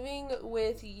living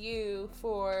with you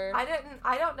for...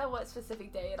 I don't know what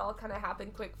specific day. It all kind of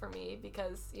happened quick for me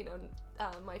because, my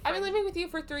friend... I've been living with you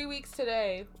for 3 weeks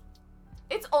today.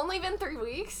 It's only been 3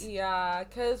 weeks? Yeah,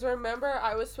 because remember,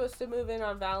 I was supposed to move in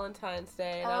on Valentine's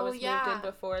Day, and I was moved in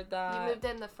before that. You moved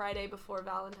in the Friday before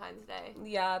Valentine's Day.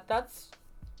 Yeah, it's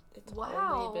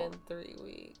only been 3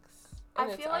 weeks. And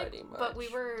I feel like, March. but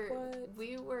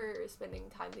we were spending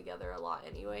time together a lot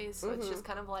anyways, so it's just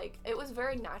kind of like, it was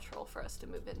very natural for us to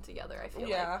move in together, I feel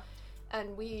like.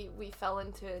 And we fell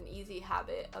into an easy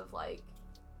habit of, like,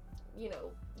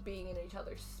 being in each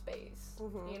other's space,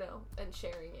 and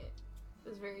sharing it.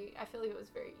 I feel like it was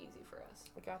very easy for us.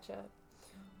 Gotcha.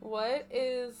 What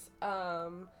is,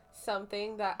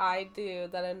 something that I do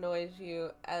that annoys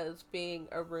you as being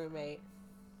a roommate?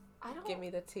 Give me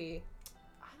the tea.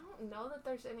 I don't know that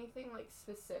there's anything, like,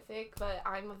 specific, but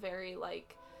I'm a very,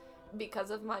 like,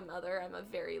 because of my mother, I'm a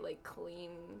very, like,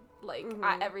 clean, like,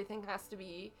 everything has to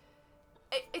be,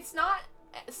 it's not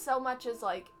so much as,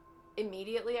 like,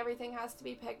 immediately everything has to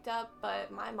be picked up,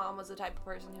 but my mom was the type of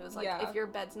person who was like, if your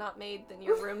bed's not made, then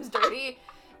your room's dirty,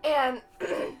 and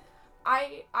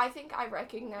I think I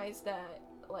recognize that,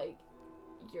 like,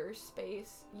 your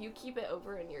space, you keep it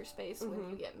over in your space when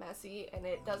you get messy, and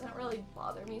it doesn't really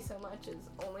bother me so much as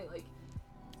only, like,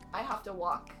 I have to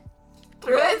walk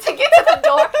through it to get to the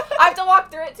door. I have to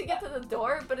walk through it to get to the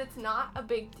door, but it's not a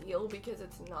big deal because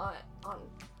it's not on,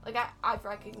 like, I've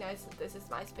recognized that this is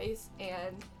my space,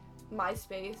 and my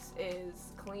space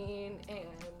is clean and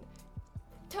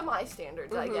to my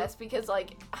standards, I guess, because,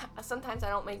 like, sometimes I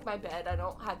don't make my bed, I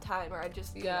don't have time, or I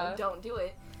just, don't do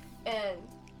it, and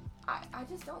I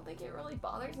just don't think it really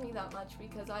bothers me that much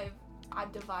because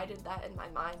I've divided that in my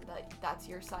mind that that's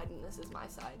your side and this is my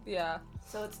side. Yeah.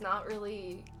 So it's not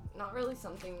really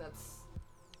something that's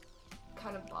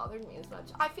kind of bothered me as much.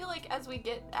 I feel like as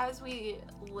we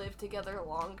live together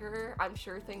longer, I'm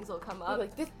sure things will come up.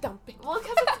 Like this dumping. Well,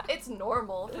 because it's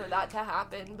normal for that to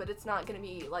happen, but it's not going to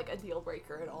be like a deal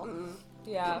breaker at all.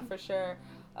 Yeah, for sure.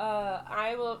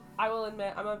 I will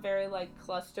admit I'm a very, like,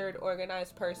 clustered,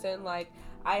 organized person. Like,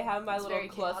 I have my little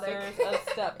clusters of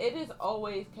stuff. It is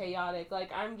always chaotic.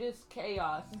 Like, I'm just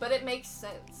chaos. But it makes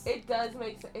sense. It does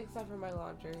make sense, except for my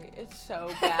laundry. It's so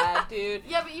bad, dude.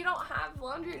 Yeah, but you don't have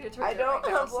laundry detergent. I don't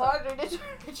have laundry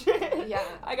detergent. Yeah.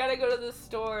 I gotta go to the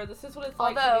store. This is what it's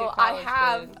like to be a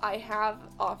college kid. I have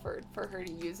offered for her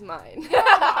to use mine. Yeah,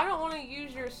 but I don't want to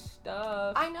use your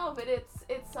stuff. I know, but it's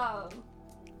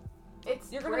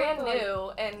You're brand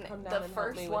new, and the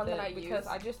first one that I use, because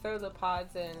I just throw the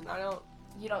pods in.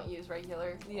 You don't use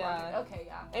regular laundry. Okay,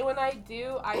 yeah. And when I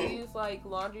do, I use, like,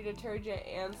 laundry detergent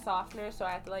and softener, so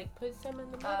I have to, like, put some in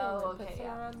the middle and put some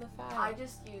around the side. I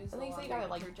just use and then you gotta,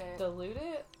 like, dilute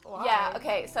it? Why? Yeah,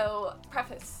 okay, so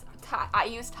preface, I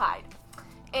use Tide.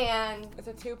 And is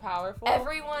it too powerful?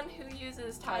 Everyone who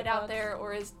uses Tide out there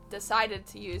or has decided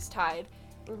to use Tide,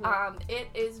 it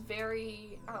is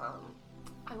very,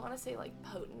 I want to say, like,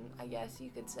 potent, I guess you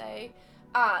could say.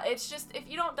 It's just, if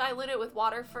you don't dilute it with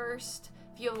water first,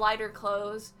 if you have lighter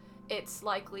clothes, it's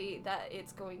likely that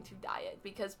it's going to dye it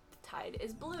because Tide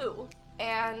is blue.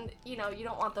 And, you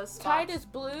don't want those spots. Tide is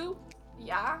blue?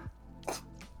 Yeah.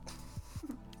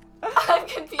 I'm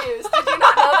confused. Did you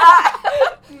not know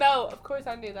that? No, of course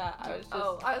I knew that. I was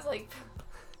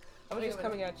just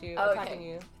coming at you, attacking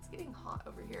you. It's getting hot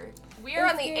over here. We are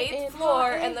on the 8th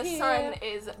floor, and the sun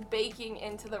is baking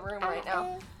into the room right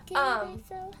now.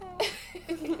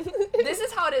 This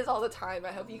is how it is all the time.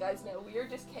 I hope you guys know. We are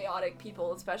just chaotic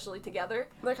people, especially together.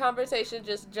 The conversation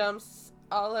just jumps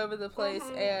all over the place.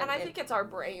 And I think it's our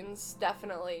brains,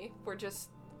 definitely. We're just,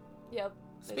 yep.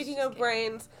 Speaking of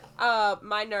brains,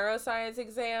 my neuroscience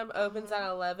exam opens at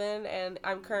 11, and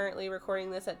I'm currently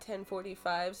recording this at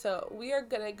 10:45, so we are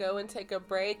going to go and take a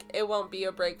break. It won't be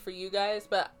a break for you guys,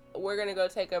 but we're going to go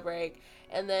take a break,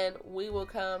 and then we will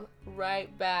come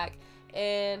right back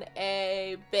in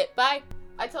a bit. Bye!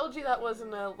 I told you that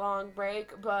wasn't a long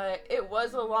break, but it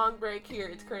was a long break here.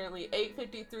 It's currently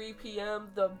 8:53 p.m.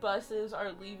 The buses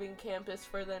are leaving campus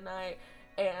for the night.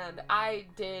 And I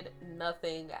did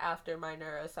nothing after my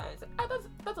neuroscience.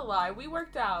 That's a lie. We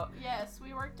worked out. Yes,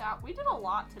 we worked out. We did a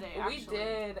lot today, actually. We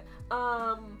did.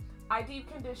 I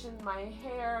deep conditioned my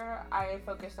hair. I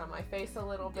focused on my face a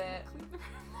little bit.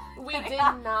 We did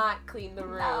not clean the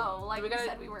room. No, like we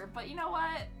said we were. But you know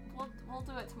what? We'll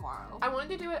do it tomorrow. I wanted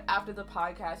to do it after the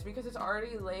podcast because it's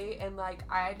already late and, like,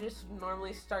 I just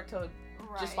normally start to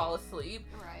just fall asleep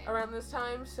around this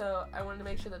time. So I wanted to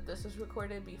make sure that this was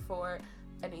recorded before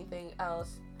anything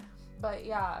else. But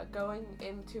yeah, going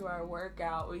into our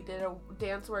workout, we did a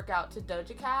dance workout to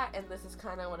Doja Cat, and this is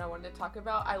kind of what I wanted to talk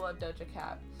about. I love Doja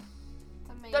Cat.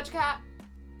 It's amazing. Doja Cat.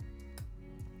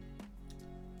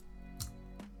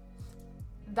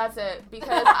 That's it,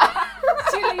 because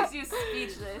She leaves you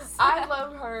speechless. I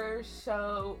love her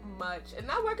so much, and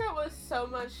that workout was so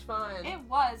much fun. It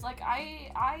was like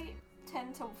I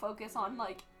tend to focus on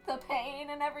like the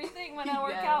pain and everything when I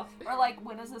work Yes. out, or like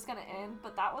when is this gonna end?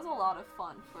 But that was a lot of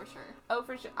fun for sure. Oh,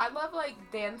 for sure. I love, like,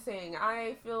 dancing.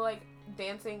 I feel like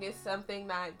dancing is something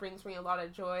that brings me a lot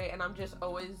of joy, and I'm just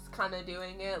always kind of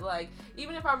doing it. Like,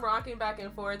 even if I'm rocking back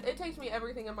and forth, it takes me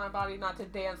everything in my body not to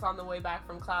dance on the way back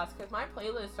from class, because my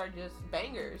playlists are just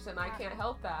bangers, and I can't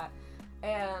help that.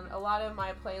 And a lot of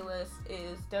my playlist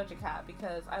is Doja Cat,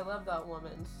 because I love that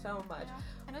woman so much. Yeah.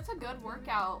 And it's a good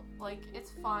workout. Like,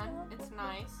 it's fun. It's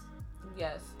nice.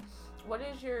 Yes. What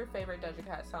is your favorite Doja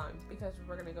Cat song? Because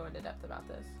we're going to go into depth about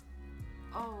this.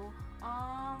 Oh,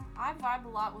 I vibe a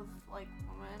lot with like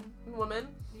Woman?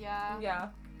 Yeah. Yeah.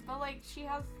 But like she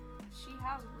has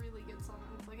really good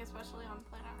songs, like especially on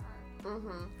Planet Her.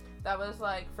 Mm-hmm. That was,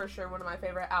 like, for sure one of my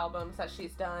favorite albums that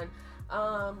she's done.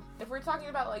 If we're talking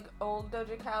about, like, old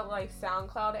Doja Cat, like,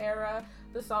 SoundCloud era,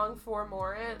 the song For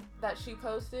Morant that she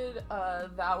posted,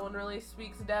 that one really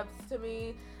speaks depth to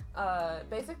me.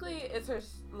 Basically, it's her,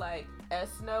 like,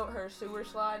 S note, her sewer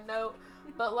slide note,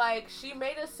 but, like, she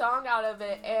made a song out of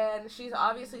it, and she's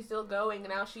obviously still going, and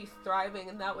now she's thriving,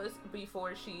 and that was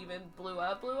before she even blew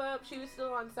up. She was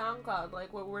still on SoundCloud,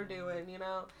 like what we're doing, you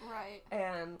know? Right.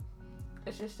 And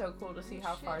it's just so cool to see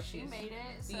how far she she's... made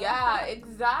it. So. Yeah,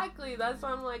 exactly. That's why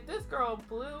I'm like, this girl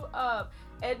blew up.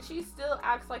 And she still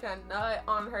acts like a nut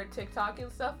on her TikTok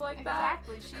and stuff like that.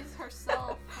 Exactly. She's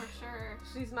herself, for sure.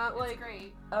 She's not, like,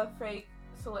 great. a fake...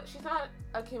 She's not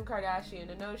a Kim Kardashian,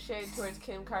 and no shade towards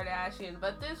Kim Kardashian,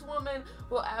 but this woman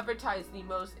will advertise the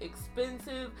most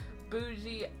expensive,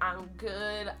 bougie, I'm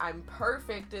good, I'm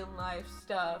perfect in life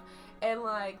stuff. And,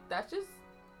 like, that's just...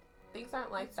 Things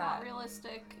aren't like it's that. Not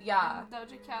realistic. Yeah. And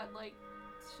Doja Cat, like,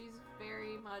 she's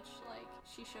very much like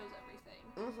she shows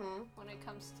everything when it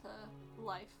comes to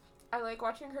life. I like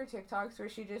watching her TikToks where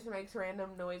she just makes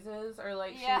random noises, or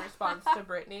like Yeah. she responds to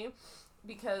Britney,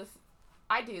 because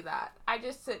I do that. I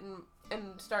just sit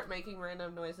and start making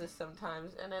random noises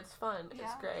sometimes, and it's fun. Yeah.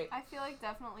 It's great. I feel like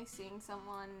definitely seeing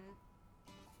someone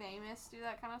famous do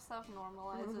that kind of stuff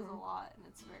normalizes a lot, and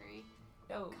it's very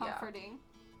comforting.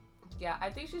 Yeah, I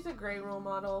think she's a great role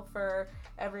model for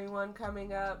everyone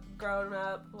coming up, growing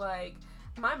up. Like,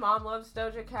 my mom loves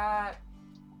Doja Cat.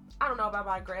 I don't know about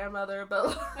my grandmother, but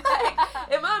like,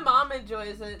 if my mom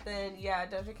enjoys it, then yeah,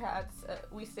 Doja Cat's,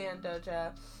 we stand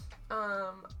Doja.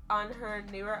 On her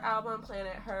newer album,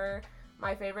 Planet Her,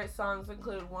 my favorite songs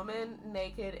include Woman,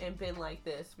 Naked, and Been Like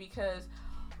This, because,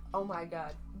 oh my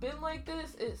god, Been Like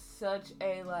This is such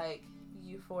a, like,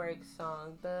 euphoric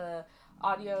song. The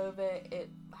audio of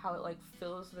it, how it, like,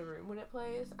 fills the room when it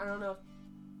plays. I don't know if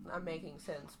I'm making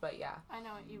sense, but yeah. I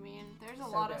know what you mean. There's a So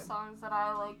lot good. of songs that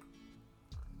I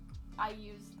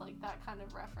use, like, that kind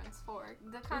of reference for.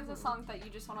 The kinds of songs that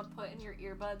you just want to put in your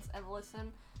earbuds and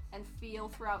listen and feel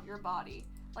throughout your body.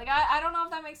 Like, I don't know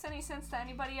if that makes any sense to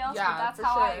anybody else, Yeah, but that's for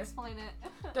how I sure. explain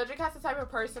it. Doja Cat's the type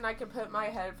of person I could put my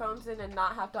headphones in and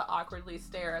not have to awkwardly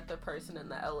stare at the person in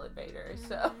the elevator.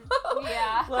 So,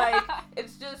 Yeah. like,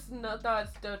 it's just no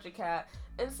thoughts Doja Cat.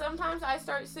 And sometimes I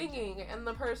start singing, and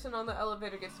the person on the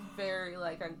elevator gets very,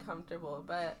 like, uncomfortable.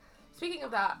 But speaking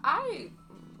of that,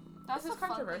 That's this is a fun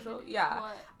thing to controversial. do. Yeah.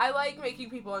 What? I like making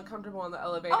people uncomfortable on the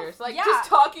elevators. Oh, like, yeah. just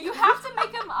talking. You have to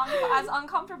make them as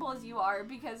uncomfortable as you are,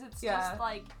 because it's Yeah. just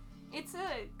like, it's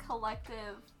a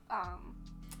collective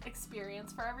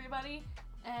experience for everybody,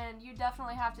 and you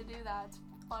definitely have to do that. It's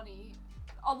funny.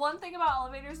 One thing about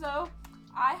elevators, though,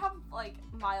 I have, like,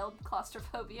 mild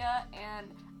claustrophobia, and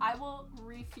I will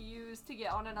refuse to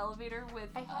get on an elevator with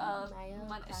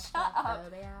shut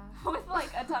up, with, like,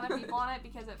 a ton of people on it,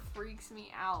 because it freaks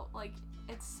me out. Like,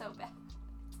 it's so bad.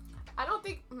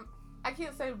 I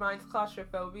can't say mine's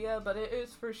claustrophobia, but it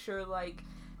is for sure, like,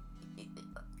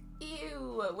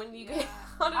 ew, when you get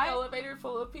on an elevator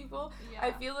full of people. Yeah.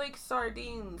 I feel like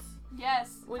sardines.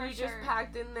 Yes, when for you're sure. just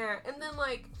packed in there, and then,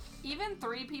 like, even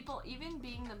three people, even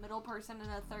being the middle person in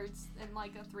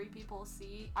like a 3 people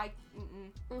seat,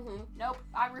 nope,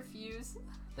 I refuse.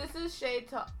 This is shade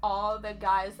to all the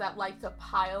guys that like to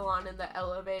pile on in the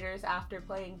elevators after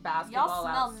playing basketball Y'all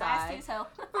smell outside. nasty as hell.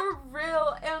 For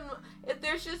real. And if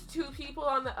there's just 2 people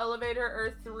on the elevator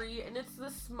or 3 and it's the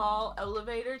small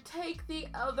elevator, take the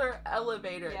other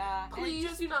elevator. Yeah.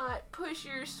 Please do not push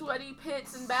your sweaty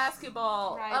pits and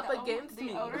basketball right, up against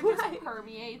me. The odor just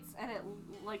permeates, and it,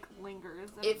 like, lingers.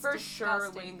 And It it's for sure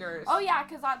disgusting. lingers. Oh yeah,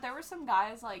 because there were some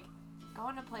guys like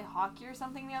going to play hockey or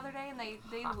something the other day, and they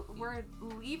were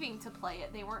leaving to play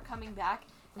it. They weren't coming back,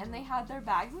 and they had their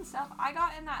bags and stuff. I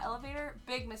got in that elevator,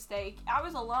 big mistake. I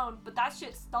was alone, but that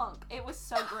shit stunk. It was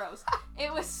so gross.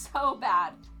 It was so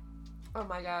bad. Oh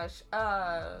my gosh.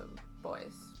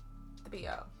 Boys, the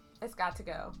BO. It's got to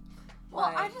go. Well,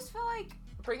 Like, I just feel like,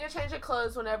 bring a change of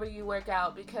clothes whenever you work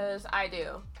out, because I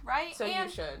do. right? So and,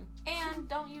 you should. And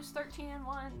don't use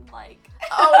 13-in-1, like...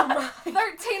 Oh my.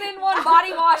 13-in-1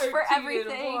 body wash for 13 in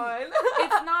everything. one.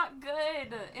 It's not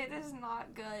good. It is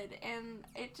not good. And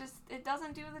it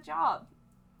doesn't do the job.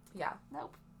 Yeah.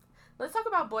 Nope. Let's talk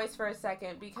about boys for a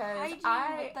second, because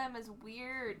Hygiene with them is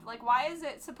weird. Like, why is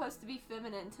it supposed to be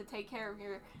feminine to take care of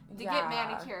to get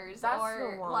manicures, that's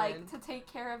or the one. like to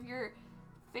take care of your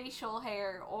facial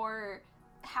hair, or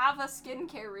have a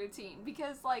skincare routine?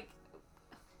 Because, like,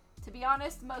 to be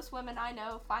honest, most women I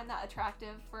know find that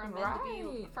attractive for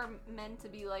men to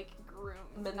be like groomed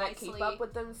Men nicely. that keep up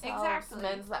with themselves. Exactly.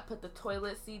 Men that put the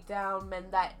toilet seat down. Men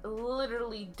that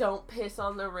literally don't piss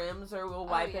on the rims or will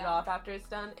wipe it off after it's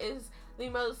done is the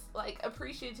most, like,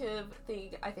 appreciative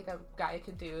thing I think a guy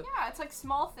could do. Yeah, it's like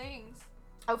small things.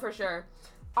 Oh, for sure.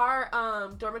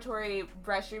 Our dormitory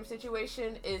restroom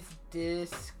situation is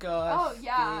disgusting. Oh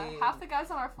yeah, half the guys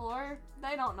on our floor,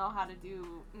 they don't know how to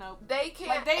do. Nope. They can't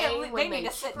Like they need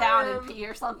to sit down and pee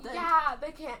or something. Yeah,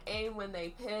 they can't aim when they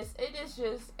piss. It is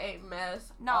just a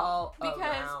mess. No, all because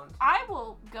around. I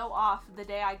will go off the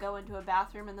day I go into a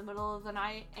bathroom in the middle of the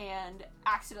night and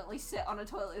accidentally sit on a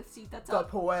toilet seat that's The up.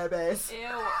 puebes. Ew.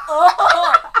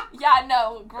 Oh, yeah,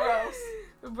 no, gross.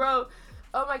 Bro,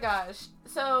 oh my gosh.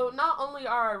 So, not only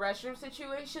are our restroom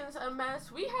situations a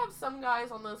mess, we have some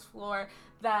guys on this floor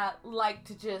that like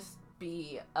to just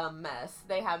be a mess.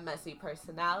 They have messy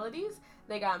personalities,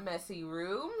 they got messy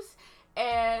rooms,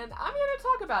 and I'm here to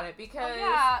talk about it because...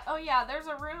 Oh yeah, there's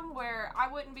a room where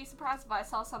I wouldn't be surprised if I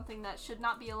saw something that should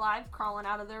not be alive crawling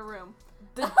out of their room.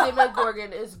 The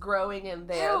Demogorgon is growing in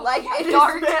there. Ew, like, yeah,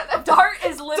 it Dart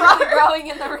is literally growing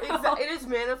in the room. Exactly. It is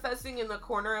manifesting in the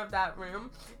corner of that room.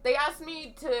 They asked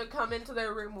me to come into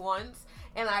their room once,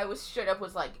 and I was straight up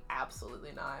was like,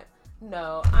 absolutely not.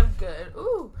 No, I'm good.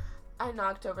 Ooh, I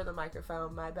knocked over the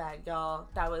microphone. My bad, y'all.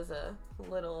 That was a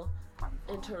little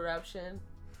interruption,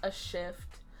 a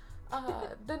shift.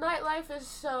 The nightlife is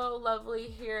so lovely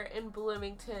here in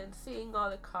Bloomington, seeing all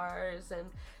the cars and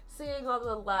seeing all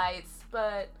the lights,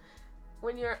 but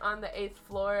when you're on the 8th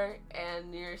floor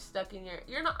and you're stuck in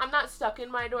I'm not stuck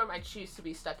in my dorm. I choose to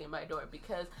be stuck in my dorm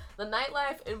because the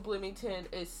nightlife in Bloomington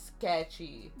is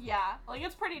sketchy. Yeah, like,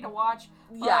 it's pretty to watch.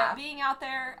 But Yeah. being out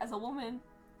there as a woman.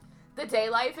 The day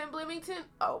life in Bloomington,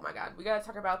 oh my god, we gotta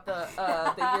talk about the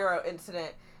Euro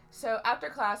incident. So after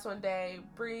class one day,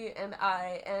 Bree and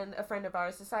I and a friend of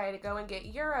ours decided to go and get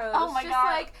Euros. Oh my just god.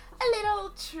 like a little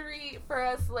treat for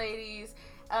us ladies.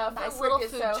 Nice Work little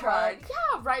is food so truck. hard.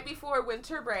 Yeah, right before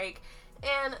winter break.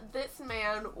 And this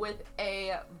man with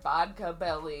a vodka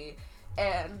belly,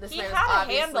 and this He man is had a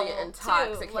obviously handle, too,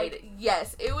 intoxicated. like-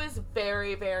 Yes, it was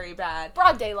very, very bad.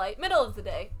 Broad daylight, middle of the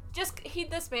day.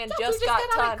 This man Yeah, just we got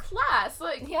got out done. of class.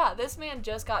 Like, Yeah, this man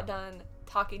just got done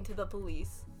talking to the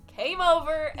police. Came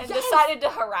over and Yes. decided to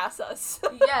harass us.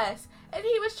 yes, and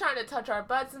he was trying to touch our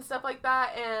butts and stuff like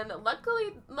that, and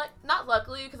luckily, not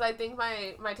luckily, because I think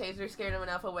my taser scared him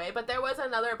enough away, but there was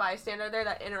another bystander there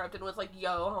that interrupted and was like,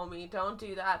 yo, homie, don't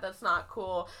do that, that's not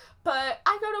cool. But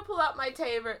I go to pull out my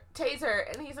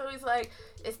taser, and he's always like,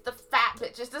 it's the fat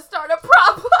bitches to start a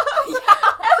problem. Yeah.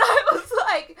 And I was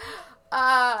like,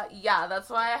 yeah, that's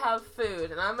why I have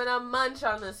food, and I'm gonna munch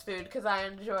on this food because I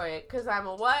enjoy it, because I'm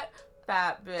a what?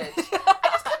 Fat bitch. I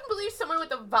just couldn't believe someone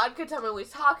with a vodka tummy was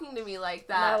talking to me like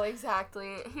that. No,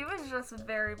 exactly. He was just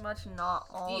very much not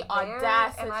all The there,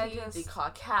 audacity, and the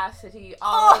caucasity,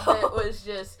 all of it was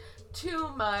just too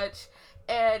much.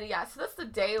 And yeah, so that's the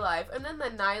day life. And then the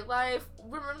nightlife.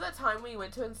 Remember that time we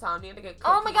went to Insomnia to get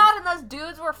cookies? Oh my god, and those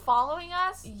dudes were following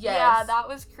us? Yes. Yeah, that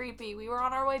was creepy. We were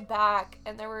on our way back,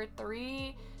 and there were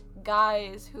 3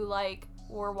 guys who, like,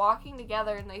 were walking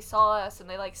together, and they saw us, and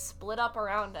they, like, split up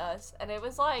around us, and it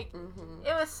was, like, Mm-hmm.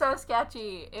 it was so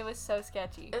sketchy. It was so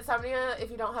sketchy. Insomnia,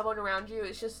 if you don't have one around you,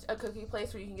 it's just a cookie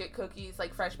place where you can get cookies,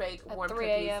 like fresh baked, At warm 3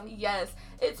 cookies. a.m. Yes,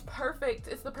 it's perfect.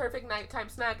 It's the perfect nighttime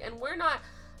snack, and we're not.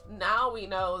 Now we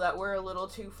know that we're a little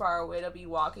too far away to be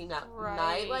walking at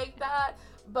night like that,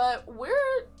 but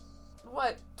we're,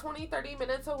 20-30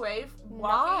 minutes away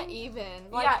walking? Not even.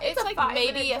 Like, Yeah, it's it's a like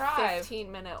 5-minute maybe a drive.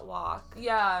 15-minute walk.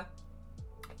 Yeah,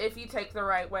 if you take the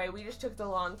right way. We just took the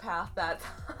long path that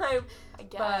time. I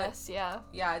guess, yeah.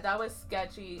 Yeah, that was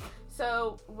sketchy.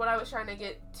 So what I was trying to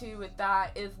get to with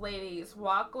that is, ladies,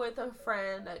 walk with a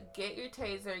friend, get your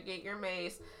taser, get your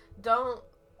mace. Don't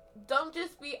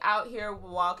just be out here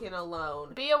walking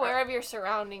alone. Be aware of your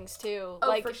surroundings too. Oh,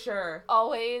 like, for sure.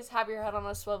 Always have your head on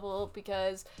a swivel,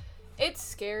 because it's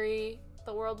scary,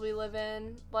 the world we live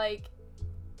in. Like,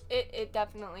 it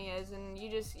definitely is, and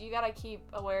you gotta keep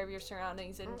aware of your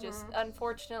surroundings, and just,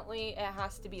 unfortunately, it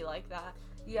has to be like that.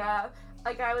 Yeah,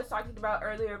 like I was talking about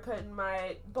earlier, putting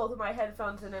both of my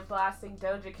headphones in and blasting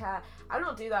Doja Cat. I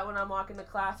don't do that when I'm walking to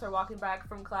class or walking back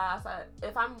from class.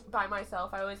 If I'm by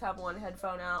myself, I always have one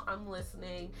headphone out. I'm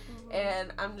listening,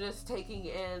 and I'm just taking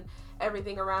in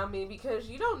everything around me, because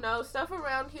you don't know stuff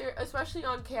around here, especially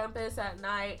on campus at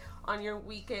night, on your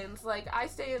weekends. Like, I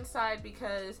stay inside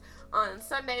because on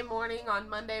Sunday morning, on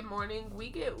Monday morning, we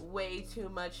get way too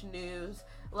much news.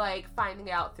 Like,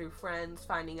 finding out through friends,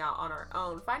 finding out on our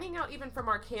own, finding out even from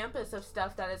our campus of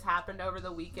stuff that has happened over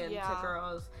the weekend to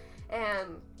girls.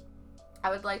 And I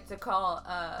would like to call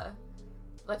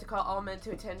all men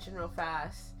to attention real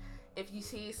fast. If you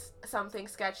see something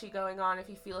sketchy going on, if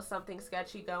you feel something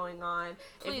sketchy going on,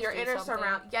 please, if you're in or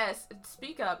surround, yes,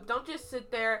 speak up. Don't just sit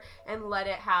there and let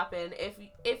it happen.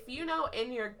 If you know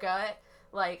in your gut,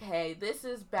 like, hey, this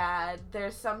is bad,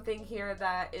 there's something here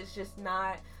that is just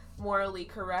not morally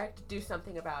correct, do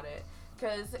something about it.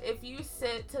 Because if you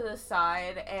sit to the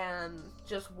side and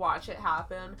just watch it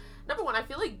happen, number one, I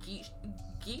feel like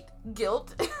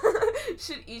guilt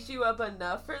should eat you up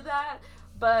enough for that.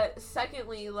 But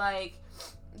secondly, like,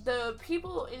 the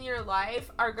people in your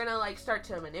life are gonna, like, start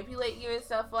to manipulate you and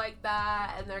stuff like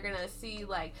that, and they're gonna see,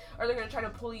 like, or they're gonna try to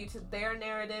pull you to their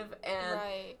narrative. And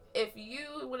if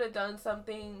you would have done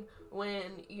something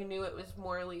when you knew it was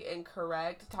morally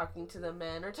incorrect, talking to the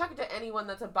men or talking to anyone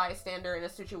that's a bystander in a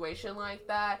situation like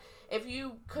that, if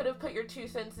you could have put your 2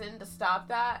 cents in to stop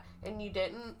that and you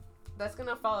didn't, that's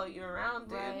gonna follow you around,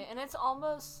 dude. Right, and it's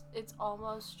almost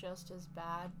just as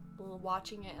bad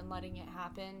watching it and letting it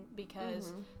happen,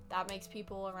 because that makes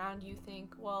people around you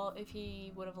think, well, if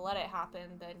he would have let it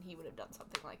happen, then he would have done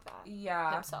something like that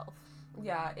himself.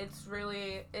 Yeah,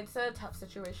 it's a tough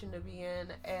situation to be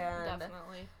in, and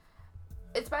definitely.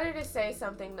 It's better to say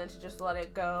something than to just let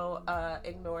it go,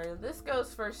 ignore it. This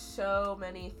goes for so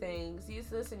many things. Use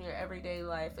this in your everyday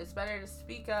life. It's better to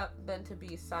speak up than to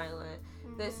be silent.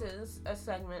 This is a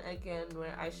segment, again,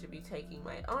 where I should be taking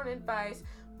my own advice,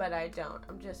 but I don't.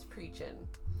 I'm just preaching.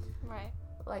 Right.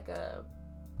 Like a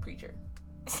preacher.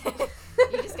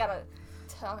 You just gotta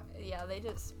talk. Yeah, they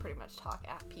just pretty much talk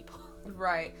at people.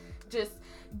 Right. Just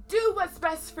do what's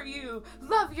best for you.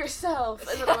 Love yourself.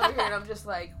 And then I'm over here and I'm just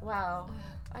like, wow,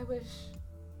 I wish.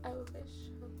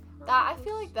 I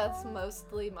feel like that's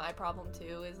mostly my problem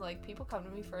too, is like people come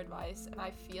to me for advice, and I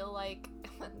feel like,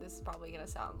 this is probably gonna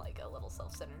sound like a little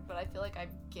self-centered, but I feel like I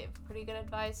give pretty good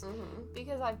advice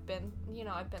because I've been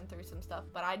through some stuff,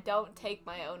 but I don't take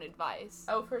my own advice.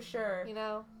 Oh, for sure. You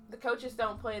know? The coaches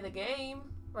don't play the game,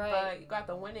 right? But you got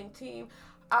the winning team.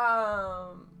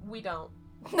 We don't.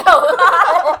 No.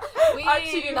 Our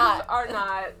teams are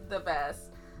not the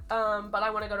best. But I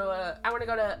want to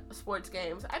go to sports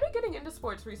games. I've been getting into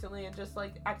sports recently and just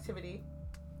like activity.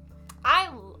 I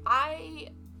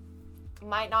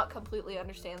might not completely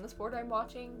understand the sport I'm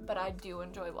watching, but I do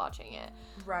enjoy watching it.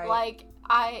 Right. Like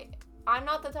I'm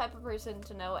not the type of person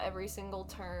to know every single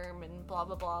term and blah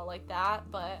blah blah like that,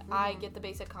 but I get the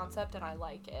basic concept and I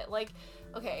like it. Like,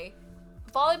 okay,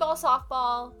 volleyball,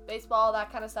 softball, baseball,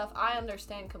 that kind of stuff, I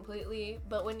understand completely,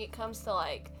 but when it comes to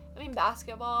like,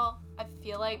 basketball, I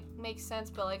feel like makes sense,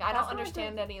 but like I don't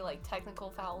understand any like technical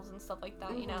fouls and stuff like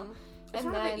that, you know. It's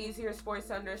one of the easier sports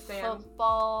to understand.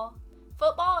 Football,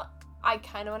 I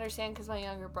kind of understand because my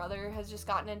younger brother has just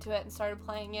gotten into it and started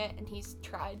playing it, and he's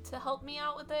tried to help me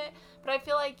out with it. But I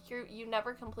feel like you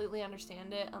never completely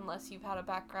understand it unless you've had a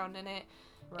background in it,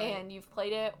 and you've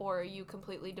played it, or you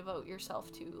completely devote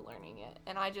yourself to learning it.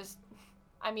 And I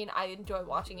enjoy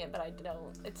watching it, but I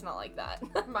don't. It's not like that.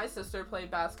 My sister played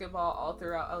basketball all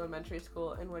throughout elementary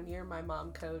school, and one year my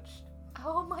mom coached.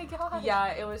 Oh my god. Yeah,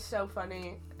 it was so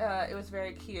funny. It was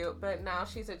very cute, but now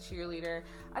she's a cheerleader.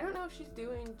 I don't know if she's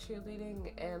doing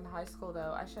cheerleading in high school,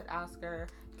 though. I should ask her.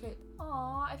 Okay.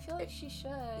 Aw, I feel like she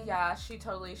should. Yeah, she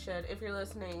totally should. If you're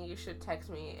listening, you should text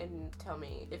me and tell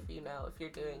me if you know if you're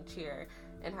doing cheer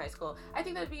in high school. I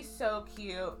think that'd be so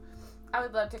cute. I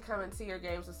would love to come and see your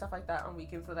games and stuff like that on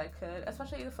weekends that I could,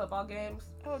 especially the football games.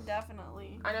 Oh,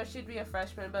 definitely. I know she'd be a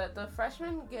freshman, but the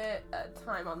freshmen get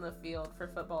time on the field for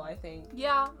football, I think.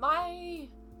 Yeah, my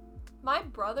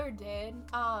brother did.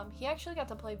 He actually got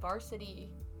to play varsity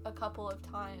a couple of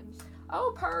times.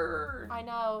 Oh, purr. I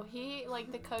know. He,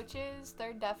 like, the coaches,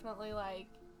 they're definitely, like,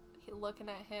 looking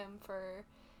at him for...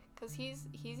 Because he's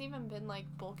even been, like,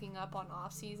 bulking up on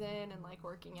off-season and, like,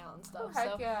 working out and stuff. Oh, heck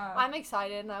so yeah. I'm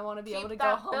excited, and I want to be able to go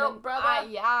that home. built, brother.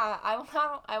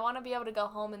 I want to be able to go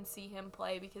home and see him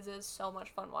play because it is so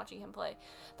much fun watching him play.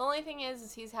 The only thing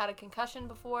is he's had a concussion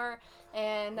before,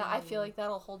 and I feel like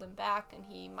that'll hold him back, and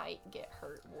he might get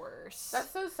hurt worse.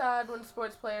 That's so sad when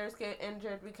sports players get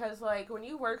injured because, like, when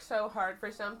you work so hard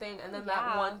for something and then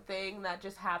that one thing that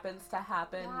just happens to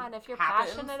happen. Yeah, and if you're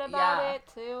happens, passionate about it,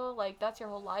 too, like, that's your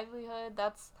whole livelihood.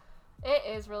 It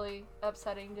is really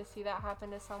upsetting to see that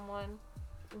happen to someone.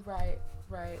 Right.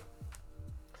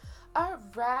 All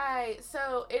right,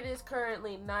 so it is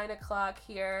currently 9 o'clock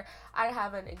here. I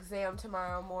have an exam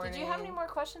tomorrow morning. Did you have any more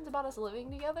questions about us living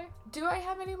together? Do I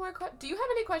have any more do you have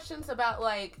any questions about,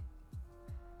 like,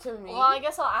 to me? Well, I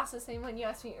guess I'll ask the same one you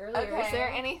asked me earlier. Okay. Is there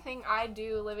anything I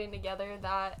do living together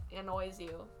that annoys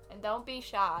you? And don't be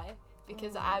shy,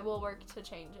 because I will work to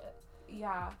change it.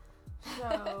 Yeah.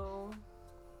 So...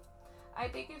 I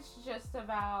think it's just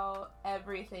about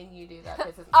everything you do that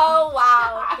pisses me off. Oh,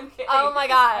 wow. I'm kidding. Oh, my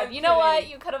God. I'm You know what?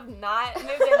 kidding. You could have not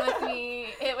moved in with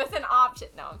me. It was an option.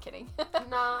 No, I'm kidding.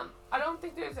 Nah, I don't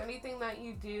think there's anything that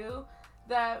you do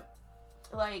that,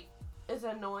 like, is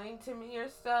annoying to me or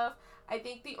stuff. I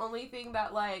think the only thing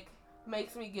that, like,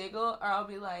 makes me giggle, or I'll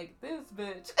be like, this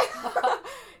bitch,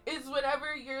 is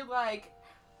whenever you're, like,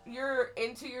 you're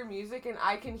into your music and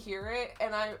I can hear it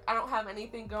and I don't have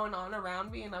anything going on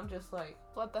around me and I'm just like,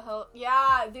 What the hell?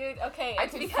 Yeah, dude, okay. I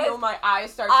can feel my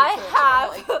eyes start to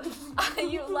I twitch.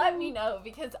 have, you let me know,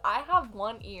 because I have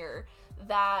one ear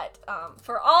that,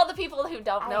 for all the people who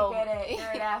don't know. I get it.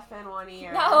 You're deaf in one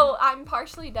ear. No, I'm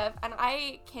partially deaf, and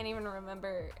I can't even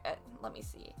remember. Let me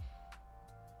see.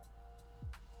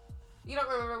 You don't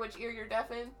remember which ear you're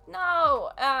deaf in?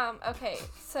 No, okay,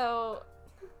 so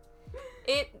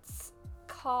it's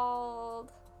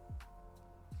called...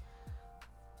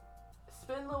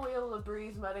 Spin the wheel of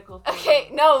Bree's medical thing. Okay,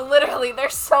 no, literally,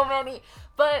 there's so many.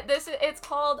 But it's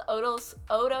called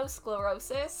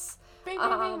otosclerosis. Bing,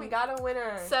 bing, bing, we got a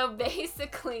winner. So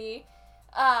basically,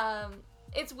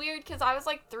 it's weird because I was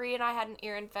like 3 and I had an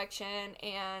ear infection,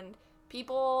 and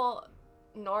people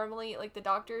normally, like, the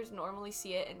doctors normally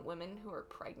see it in women who are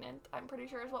pregnant, I'm pretty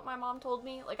sure is what my mom told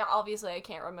me. Like, obviously I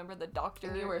can't remember the doctor.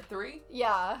 And you were 3?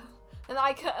 Yeah. And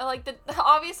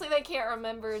obviously they can't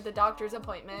remember the doctor's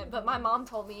appointment, but my mom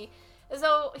told me.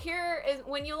 So here is,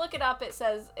 when you look it up, it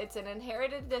says it's an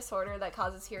inherited disorder that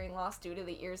causes hearing loss due to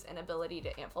the ear's inability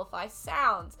to amplify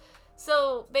sounds.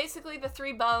 So basically the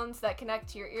 3 bones that connect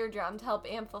to your eardrum to help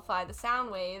amplify the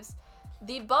sound waves,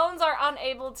 the bones are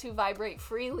unable to vibrate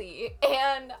freely,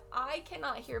 and I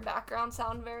cannot hear background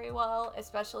sound very well,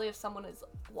 especially if someone is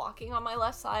walking on my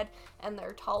left side and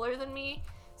they're taller than me.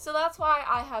 So that's why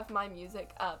I have my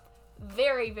music up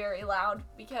very, very loud,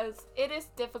 because it is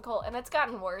difficult, and it's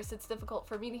gotten worse. It's difficult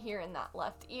for me to hear in that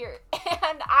left ear.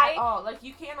 And like,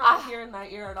 you cannot hear in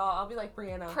that ear at all. I'll be like,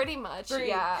 Brianna. Pretty much, Brie.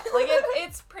 yeah. Like,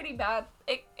 it's pretty bad.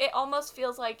 It almost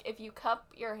feels like if you cup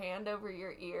your hand over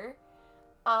your ear,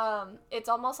 it's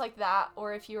almost like that,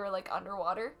 or if you were, like,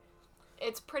 underwater.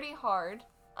 It's pretty hard.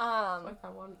 Like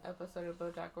that one episode of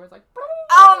BoJack where it's like,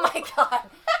 oh my god.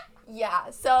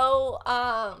 Yeah, so,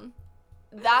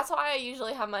 that's why I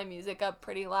usually have my music up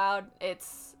pretty loud.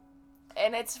 It's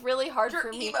really hard for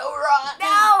me. Emo rock.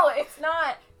 No, it's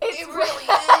not. It really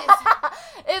is.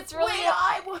 It's really.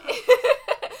 Wait,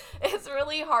 It's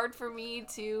really hard for me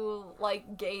to,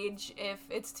 like, gauge if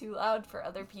it's too loud for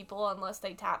other people unless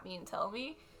they tap me and tell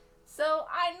me. So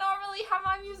I normally have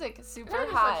my music super I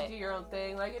just high. let you do your own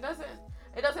thing. Like, it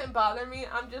doesn't bother me.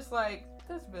 I'm just like,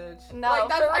 this bitch. No, like,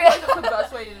 for I real. think that's the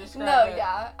best way to describe No, it.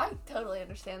 yeah, I totally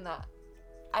understand that.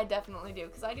 I definitely do,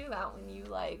 because I do that when you,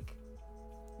 like,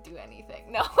 do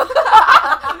anything. No.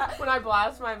 When I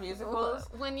blast my musicals.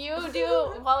 When you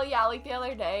do, well, yeah, like the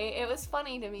other day, it was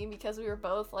funny to me because we were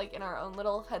both, like, in our own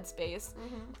little headspace.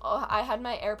 Oh, I had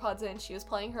my AirPods in, she was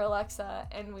playing her Alexa,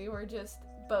 and we were just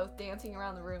both dancing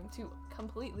around the room to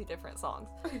completely different songs.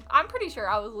 I'm pretty sure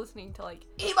I was listening to, like,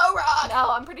 Emo rock! No,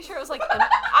 I'm pretty sure it was, like,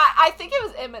 I think it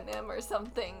was Eminem or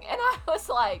something, and I was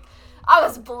like, I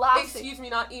was blasting. Excuse me,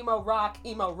 not emo rock,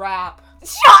 emo rap.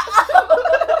 Shut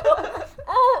up!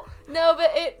 Oh, no,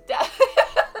 but it...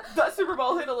 That Super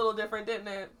Bowl hit a little different, didn't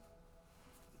it?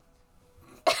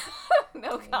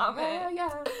 No comment.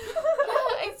 Yeah.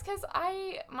 It's because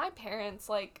my parents,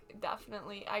 like,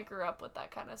 definitely, I grew up with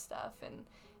that kind of stuff, and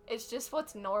It's just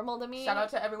what's normal to me. Shout out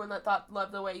to everyone that thought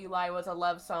Love the Way You Lie was a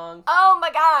love song. Oh my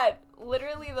god!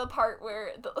 Literally the part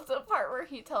where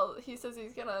he says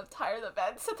he's gonna tire the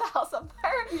bed, set the house on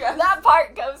fire. Yes. That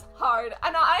part goes hard.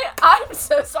 And I'm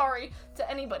so sorry to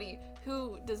anybody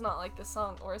who does not like this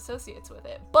song or associates with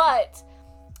it. But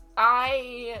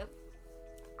I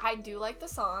do like the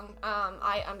song.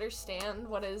 I understand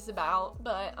what it is about,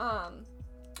 but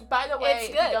by the way, it's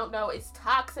if good. you don't know, it's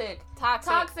toxic.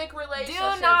 Toxic. Toxic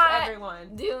relationships,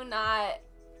 everyone. Do not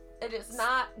It is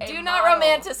not a do not model.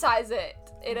 romanticize it.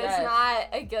 It is Yes. not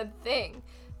a good thing.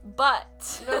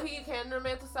 But You know who you can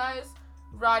romanticize?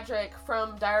 Roderick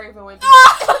from Diary of a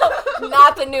Wimpy.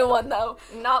 not the new one though.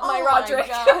 Not my Oh Roderick.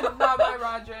 My God, not my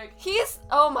Roderick.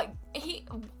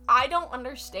 I don't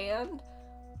understand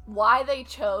why they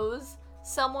chose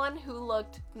someone who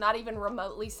looked not even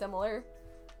remotely similar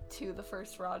to the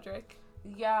first Roderick.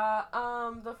 Yeah,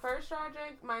 the first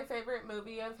Roderick, my favorite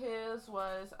movie of his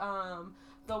was,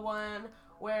 the one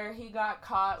where he got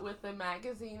caught with the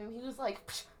magazine and he was like,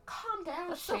 Psh, calm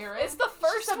down, Sharon. It's the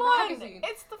first just a one. magazine."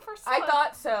 It's the first one. I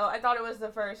thought so. I thought it was the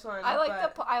first one. I but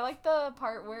like the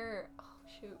part where, oh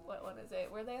shoot, what one is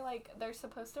it? Where they're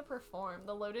supposed to perform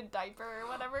the loaded diaper or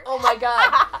whatever. Oh my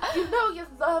God. You know you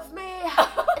love me.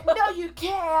 I know you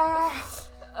care.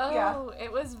 Oh, Yeah.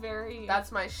 It was very.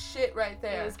 That's my shit right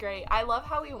there. It was great. I love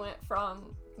how we went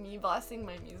from me blasting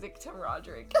my music to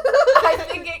Roderick. I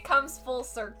think it comes full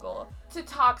circle. To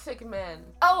toxic men.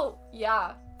 Oh,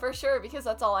 yeah, for sure, because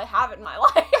that's all I have in my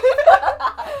life.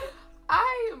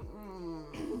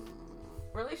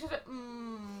 Relationship.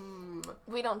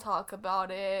 We don't talk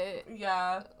about it.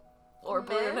 Yeah. Or Men?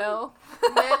 Bruno.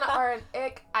 Men are an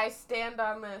ick. I stand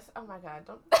on this. Oh my God,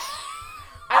 don't.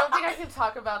 I don't think I can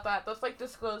talk about that. That's like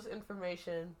disclosed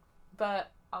information.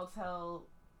 But I'll tell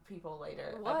people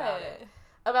later about it.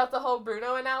 About the whole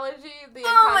Bruno analogy. The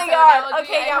Oh my Encanto God. analogy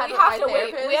Okay, I yeah, had we with have my to wait.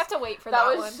 therapist. We have to wait for That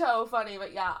that was one. so funny,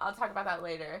 but yeah, I'll talk about that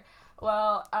later.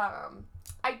 Well,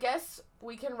 I guess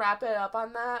we can wrap it up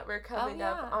on that. We're coming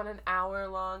up on an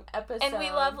hour-long episode. And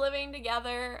we love living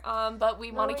together, but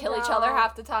we want to we kill each other don't.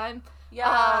 half the time.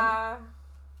 Yeah.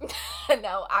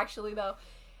 No, actually though,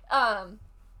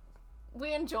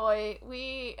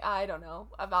 I don't know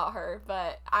about her,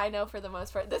 but I know for the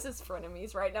most part, this is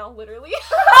frenemies right now, literally.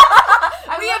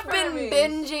 We love have been Frenemies.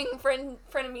 binging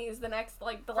frenemies the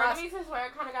last Frenemies is where I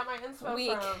kind of got my inspo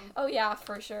week. from. Oh yeah,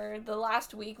 for sure. The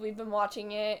last week we've been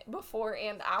watching it before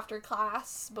and after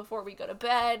class, before we go to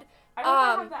bed. I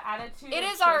don't have the attitude It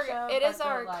of is our Trisha, it but is the,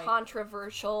 our like,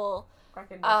 controversial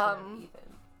recognition of um, Ethan,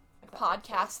 if that makes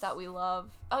podcast sense. that we love.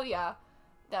 Oh yeah,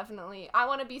 definitely. I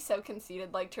want to be so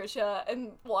conceited like Trisha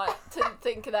and want to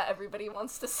think that everybody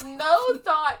wants to see. No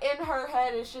thought in her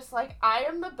head is just like, I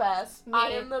am the best. Me. I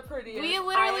am the prettiest. We I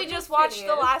literally am just the watched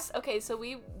the skinniest. last. Okay, so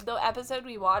the episode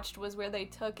we watched was where they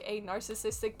took a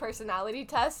narcissistic personality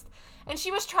test, and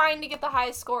she was trying to get the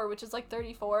highest score, which is like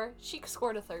 34. She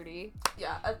scored a 30.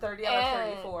 Yeah, a 30 out of And-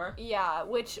 34. Yeah,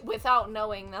 which without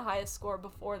knowing the highest score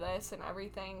before this and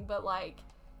everything, but like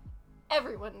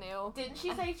everyone knew. Didn't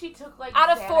she say she took like Out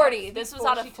of Xanax 40. This was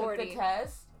before out of she took 40. the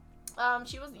test?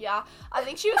 She was I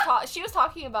think she was she was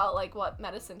talking about like what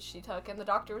medicine she took, and the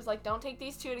doctor was like, "Don't take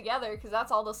these two together because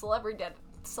that's all the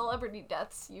celebrity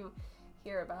deaths you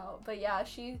hear about." But yeah,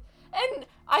 and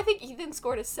I think Ethan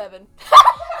scored a 7,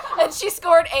 and she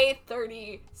scored a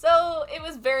 30. So it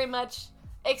was very much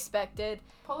expected.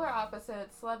 Polar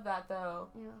opposites. Love that though.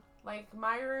 Yeah. Like,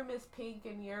 my room is pink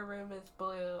and your room is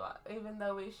blue, even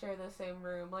though we share the same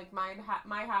room. Like, my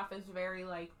half is very,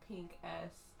 like,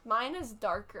 pink-esque. Mine is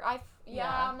darker.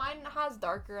 Yeah. Mine has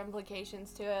darker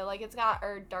implications to it. Like, it's got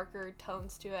darker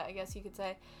tones to it, I guess you could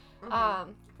say.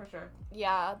 Mhm, for sure.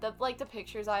 Yeah, the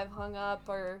pictures I've hung up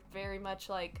are very much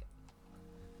like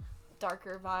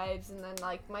darker vibes, and then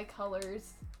like my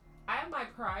colors. I have my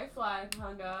pride flag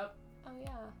hung up. Oh yeah.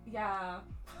 Yeah.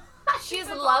 She's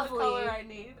That's all lovely. the color I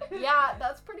need. Yeah,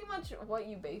 that's pretty much what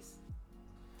you base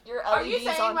your LEDs Are you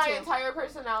saying on my too. entire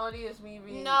personality is me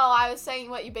being... No, I was saying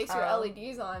what you base your Oh.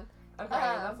 LEDs on. Okay,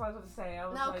 that's what I was going to say. I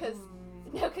was no, like, 'cause-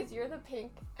 hmm. No, because you're the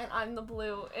pink and I'm the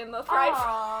blue in the pride.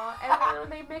 Aww, and then when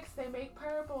they mix, they make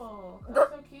purple. That's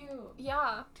so cute.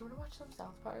 Yeah. Do you want to watch some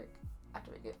South Park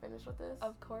after we get finished with this?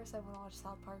 Of course, I want to watch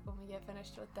South Park when we get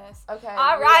finished with this. Okay.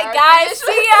 All we right, are guys. finished.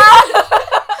 See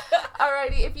ya.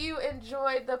 Alrighty, if you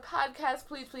enjoyed the podcast,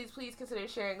 please consider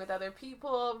sharing with other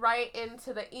people. Write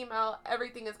into the email.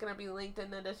 Everything is going to be linked in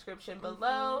the description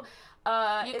below.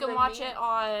 You can watch it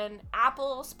on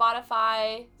Apple,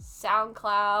 Spotify,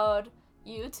 SoundCloud,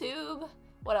 YouTube.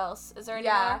 What else? Is there any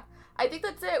more? I think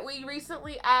that's it. We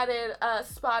recently added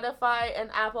Spotify and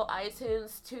Apple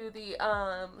iTunes to the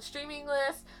streaming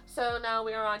list. So now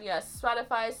we are on,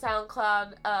 Spotify,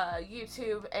 SoundCloud,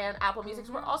 YouTube, and Apple Music.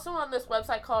 We're also on this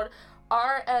website called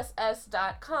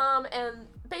rss.com, and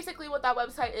basically what that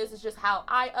website is just how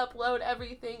I upload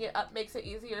everything. It makes it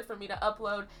easier for me to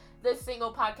upload this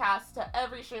single podcast to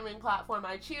every streaming platform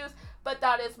I choose, but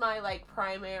that is my like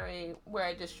primary where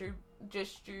I distribute.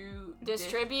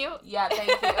 Yeah,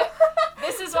 thank you.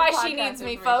 This is why she needs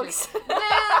me, folks.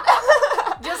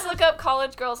 Just look up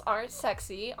College Girls Aren't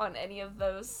Sexy on any of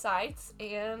those sites,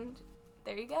 and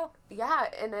there you go. Yeah,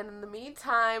 and then in the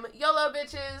meantime, YOLO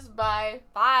bitches, bye.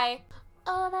 Bye.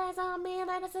 Oh, there's a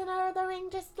man at the center of the ring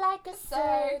just like a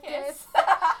circus.